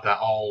 that's had that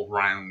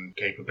all-round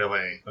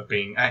capability of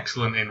being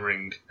excellent in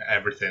ring at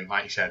everything,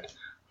 like you said,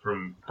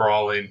 from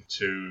brawling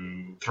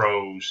to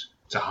throws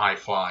to high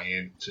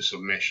flying to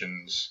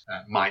submissions,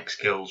 mic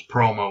skills,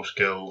 promo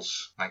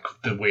skills, like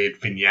the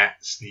weird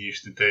vignettes they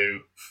used to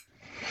do.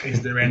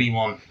 Is there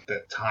anyone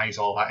that ties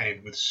all that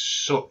in with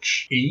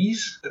such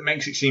ease that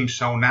makes it seem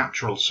so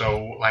natural?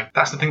 So, like,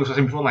 that's the thing I was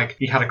saying before, like,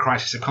 he had a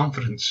crisis of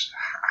confidence.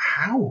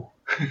 How?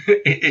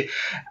 I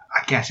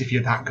guess if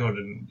you're that good,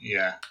 and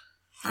yeah.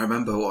 I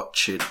remember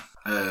watching,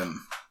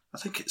 I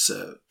think it's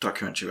a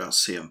documentary about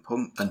CM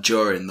Punk, and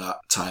during that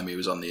time he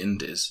was on the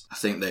Indies, I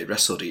think they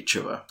wrestled each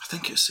other. I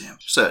think it was CM,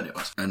 certainly it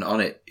was. And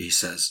on it, he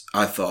says,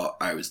 I thought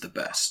I was the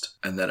best,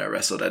 and then I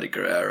wrestled Eddie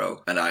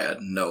Guerrero, and I had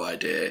no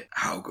idea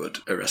how good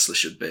a wrestler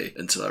should be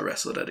until I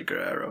wrestled Eddie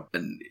Guerrero.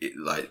 And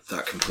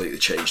that completely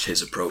changed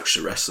his approach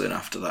to wrestling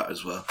after that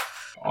as well.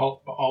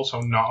 But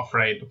also not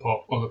afraid to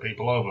put other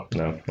people over.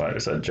 No, like we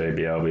said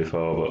JBL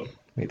before, but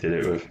he did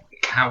it with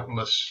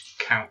countless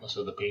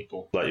other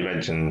people. Like you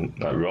mentioned,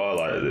 like Raw,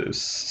 like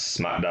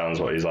SmackDown's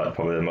what he's like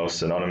probably the most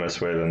synonymous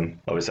with, and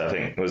obviously I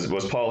think was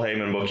Paul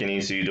Heyman booking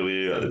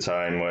ECW at the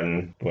time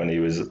when he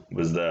was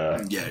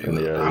there. Yeah,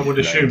 I would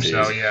assume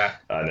 90s. So. Yeah.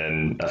 And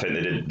then I think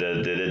they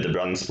did the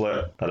brand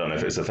split. I don't know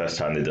if it's the first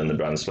time they'd done the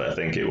brand split. I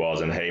think it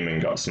was, and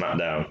Heyman got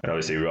SmackDown, and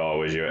obviously Raw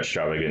was your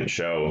extravagant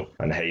show,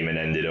 and Heyman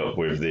ended up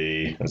with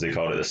the, as they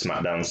called it, the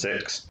SmackDown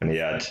 6, and he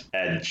had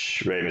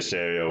Edge, Rey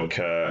Mysterio,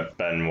 Kurt,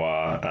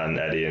 Benoit, and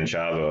Eddie and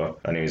Chavo,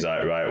 and he was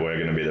like, right, we're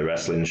going to be the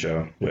wrestling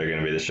show. We're going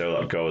to be the show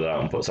that goes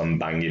out and puts on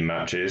banging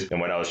matches. And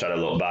when I was trying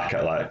to look back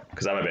at, like,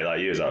 because I'm a bit like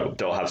you, I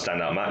don't have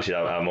standout matches,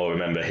 I more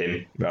remember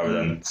him rather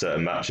than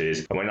certain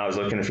matches. And when I was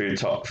looking through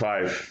top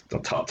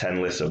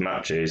 10 lists of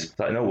matches,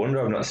 like, no wonder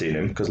I've not seen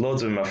him, because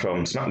loads of them are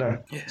from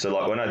SmackDown. Yeah. So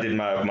like when I did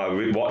my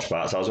watch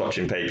parts, I was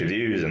watching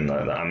pay-per-views and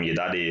like the I'm Your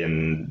Daddy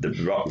and the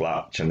Rock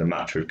Latch and the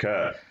match with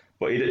Kurt.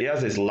 But he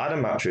has this ladder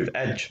match with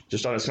Edge,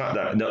 just on a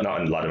SmackDown. No,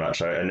 not a ladder match,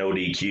 sorry, an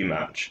ODQ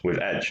match with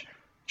Edge.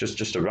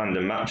 Just a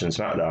random match in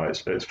SmackDown.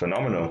 It's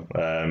phenomenal.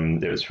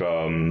 It was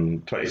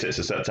from 26th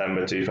of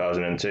September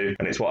 2002,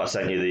 and it's what I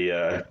sent you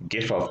the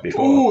GIF of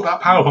before. Ooh,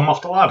 that powerbomb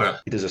off the ladder.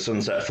 He does a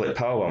sunset flip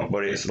powerbomb,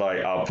 but it's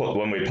like,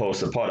 when we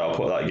post the pod, I'll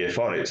put that GIF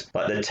on. It's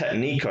like the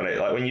technique on it.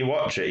 Like when you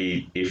watch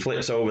it, he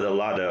flips over the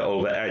ladder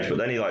over Edge, but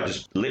then he like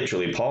just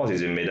literally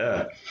pauses in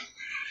midair.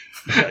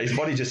 His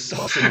body just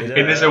stops in midair.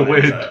 It is a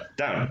weird,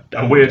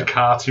 like, weird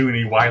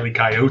cartoony Wile E.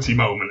 Coyote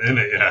moment, isn't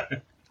it? Yeah.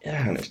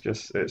 Yeah, and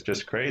it's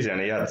just crazy. And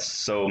he had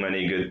so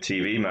many good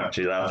TV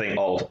matches. I think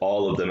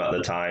all of them at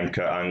the time.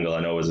 Kurt Angle,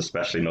 I know, was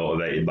especially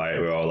motivated by it.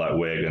 We're all like,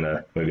 we're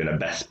gonna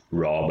best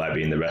Raw by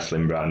being the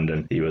wrestling brand,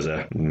 and he was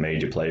a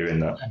major player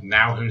in that. And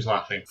now who's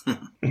laughing?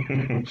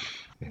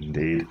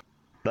 Indeed.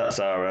 That's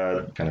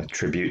our kind of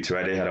tribute to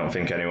Eddie. I don't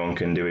think anyone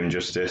can do him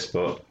justice,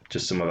 but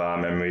just some of our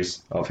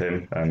memories of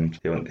him, and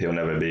he'll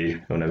never be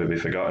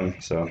forgotten.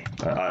 So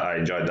I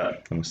enjoyed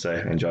that, I must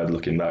say. I enjoyed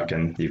looking back,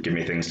 and you've given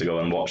me things to go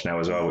and watch now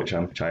as well, which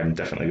I'm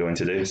definitely going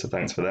to do. So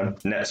thanks for them.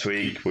 Next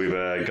week we've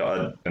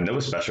got another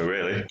special,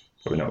 really.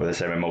 Probably not with the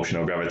same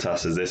emotional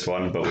gravitas as this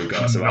one, but we've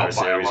got a Survivor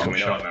Series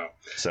coming up. Now.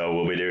 So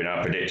we'll be doing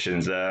our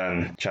predictions there,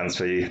 and chance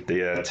for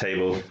the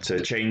table to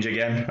change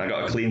again. I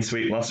got a clean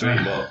sweep last week,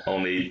 but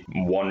only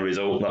one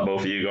result that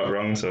both of you got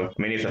wrong. So, I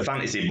mean, if the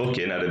fantasy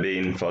booking had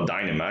been for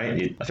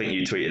Dynamite, I think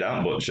you tweeted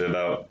out, Butch,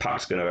 about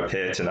Pac's going to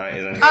appear tonight,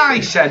 isn't it?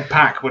 I said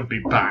Pac would be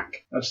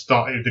back. I just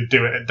thought he'd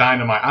do it at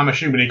Dynamite. I'm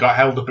assuming he got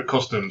held up at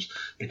customs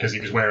because he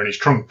was wearing his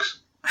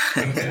trunks.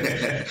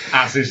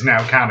 As is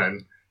now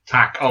canon.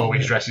 Pac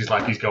always dresses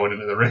like he's going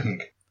into the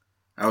ring.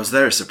 I was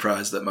very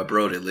surprised that my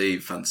Brody Lee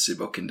fantasy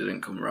booking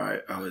didn't come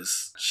right. I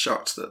was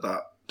shocked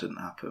that didn't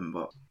happen,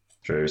 but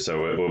True.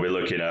 So we'll be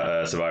looking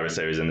at Survivor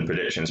Series and the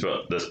predictions,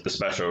 but the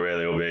special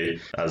really will be,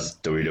 as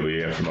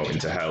WWE are promoting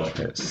to hell,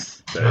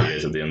 it's 30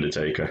 years of The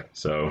Undertaker.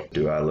 So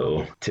do our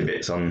little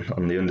tidbits on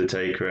The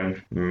Undertaker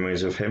and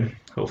memories of him.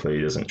 Hopefully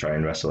he doesn't try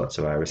and wrestle at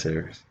Survivor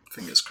Series.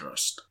 Fingers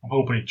crossed. I'm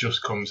hoping he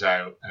just comes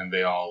out and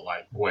they all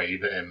like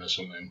wave at him or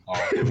something. Or...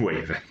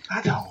 Wave.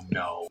 I don't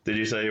know. Did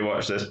you say you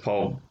watched this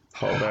Paul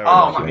Bearer?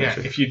 Oh, yeah.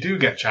 If you do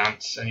get a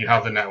chance and you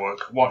have the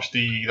network, watch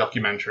the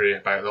documentary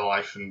about the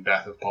life and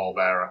death of Paul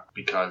Bearer,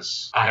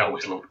 because I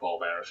always loved Paul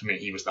Bearer. For me,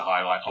 he was the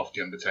highlight of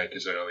The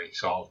Undertaker's early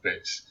sort of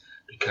bits,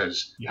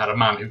 because you had a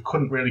man who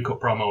couldn't really cut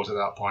promos at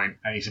that point,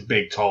 and he's a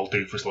big, tall,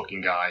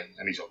 doofus-looking guy,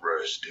 and he's like,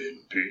 rest in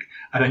peace.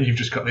 And then you've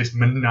just got this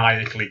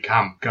maniacally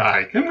camp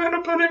guy. I'm going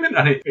to put him in.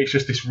 And it's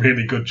just this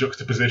really good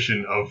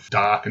juxtaposition of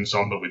dark and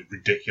somber with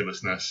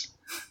ridiculousness.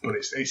 But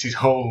it's his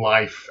whole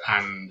life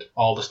and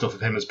all the stuff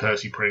of him as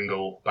Percy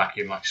Pringle back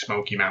in like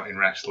Smoky Mountain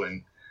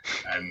Wrestling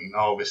and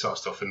all this sort of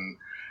stuff. And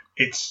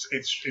it's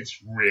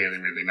really,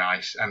 really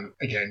nice. And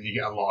again, you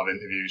get a lot of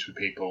interviews with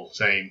people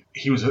saying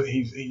he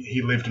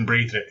lived and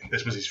breathed it.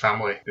 This was his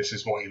family. This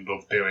is what he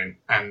loved doing.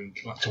 And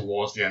like,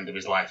 towards the end of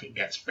his life, it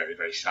gets very,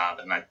 very sad.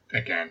 And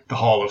again, the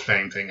Hall of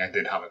Fame thing, I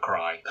did have a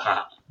cry.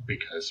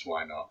 Because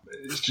why not?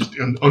 It's just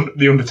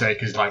The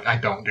Undertaker's like, I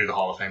don't do the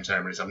Hall of Fame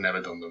ceremonies. I've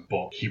never done them.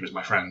 But he was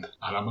my friend.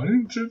 And I'm like,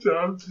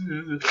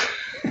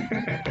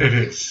 it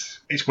is.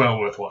 It's well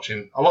worth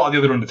watching. A lot of the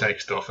other Undertaker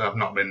stuff I've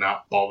not been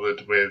that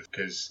bothered with,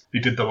 because they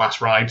did the Last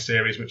Ride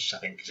series, which I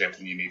think is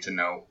everything you need to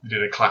know. They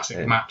did a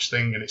classic match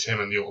thing, and it's him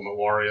and the Ultimate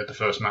Warrior. The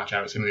first match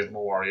out, it's him and the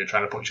Ultimate Warrior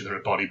trying to put each other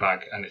in a body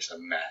bag, and it's a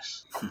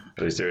mess.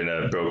 He's doing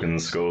a Broken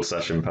Skull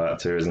session part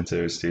 2, isn't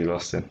he, with Steve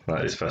Austin?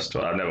 Like his first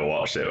one. I've never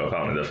watched it, but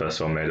apparently the first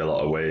one made a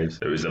lot of waves.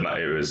 It was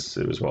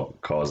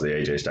what caused the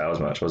AJ Styles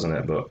match, wasn't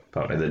it? But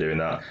apparently they're doing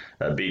that.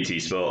 BT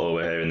Sport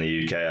over here in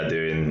the UK are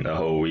doing a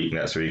whole week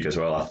next week as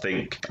well. I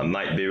think I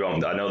might be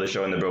wrong. I know they're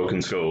showing the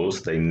Broken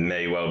Skulls. They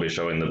may well be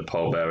showing the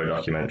Paul Bearer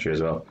documentary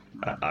as well.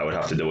 I would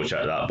have to double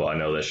check that, but I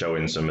know they're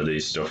showing some of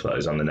these stuff that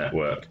is on the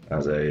network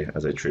as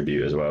a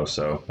tribute as well.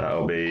 So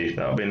that'll be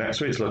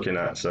next week's looking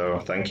at. So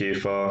thank you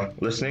for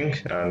listening,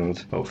 and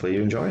hopefully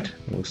you enjoyed.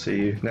 We'll see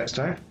you next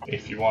time.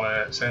 If you want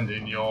to send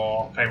in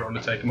your favourite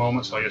Undertaker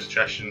moments or your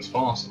suggestions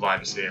for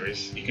Survivor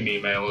Series, you can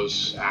email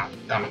us at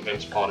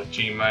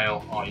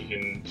dammitvincepod@gmail, or you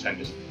can send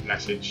us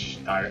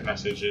direct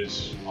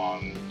messages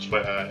on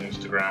Twitter,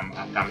 Instagram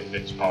at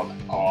dammitvincepod,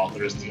 or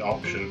there is the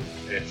option,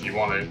 if you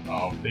want it,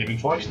 of leaving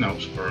voice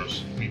notes for us.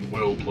 We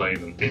will play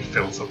them in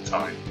fills up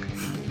time.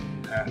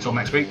 Until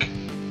next week,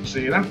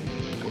 see you then.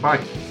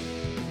 Goodbye.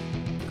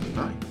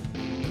 Goodbye.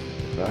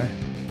 Bye.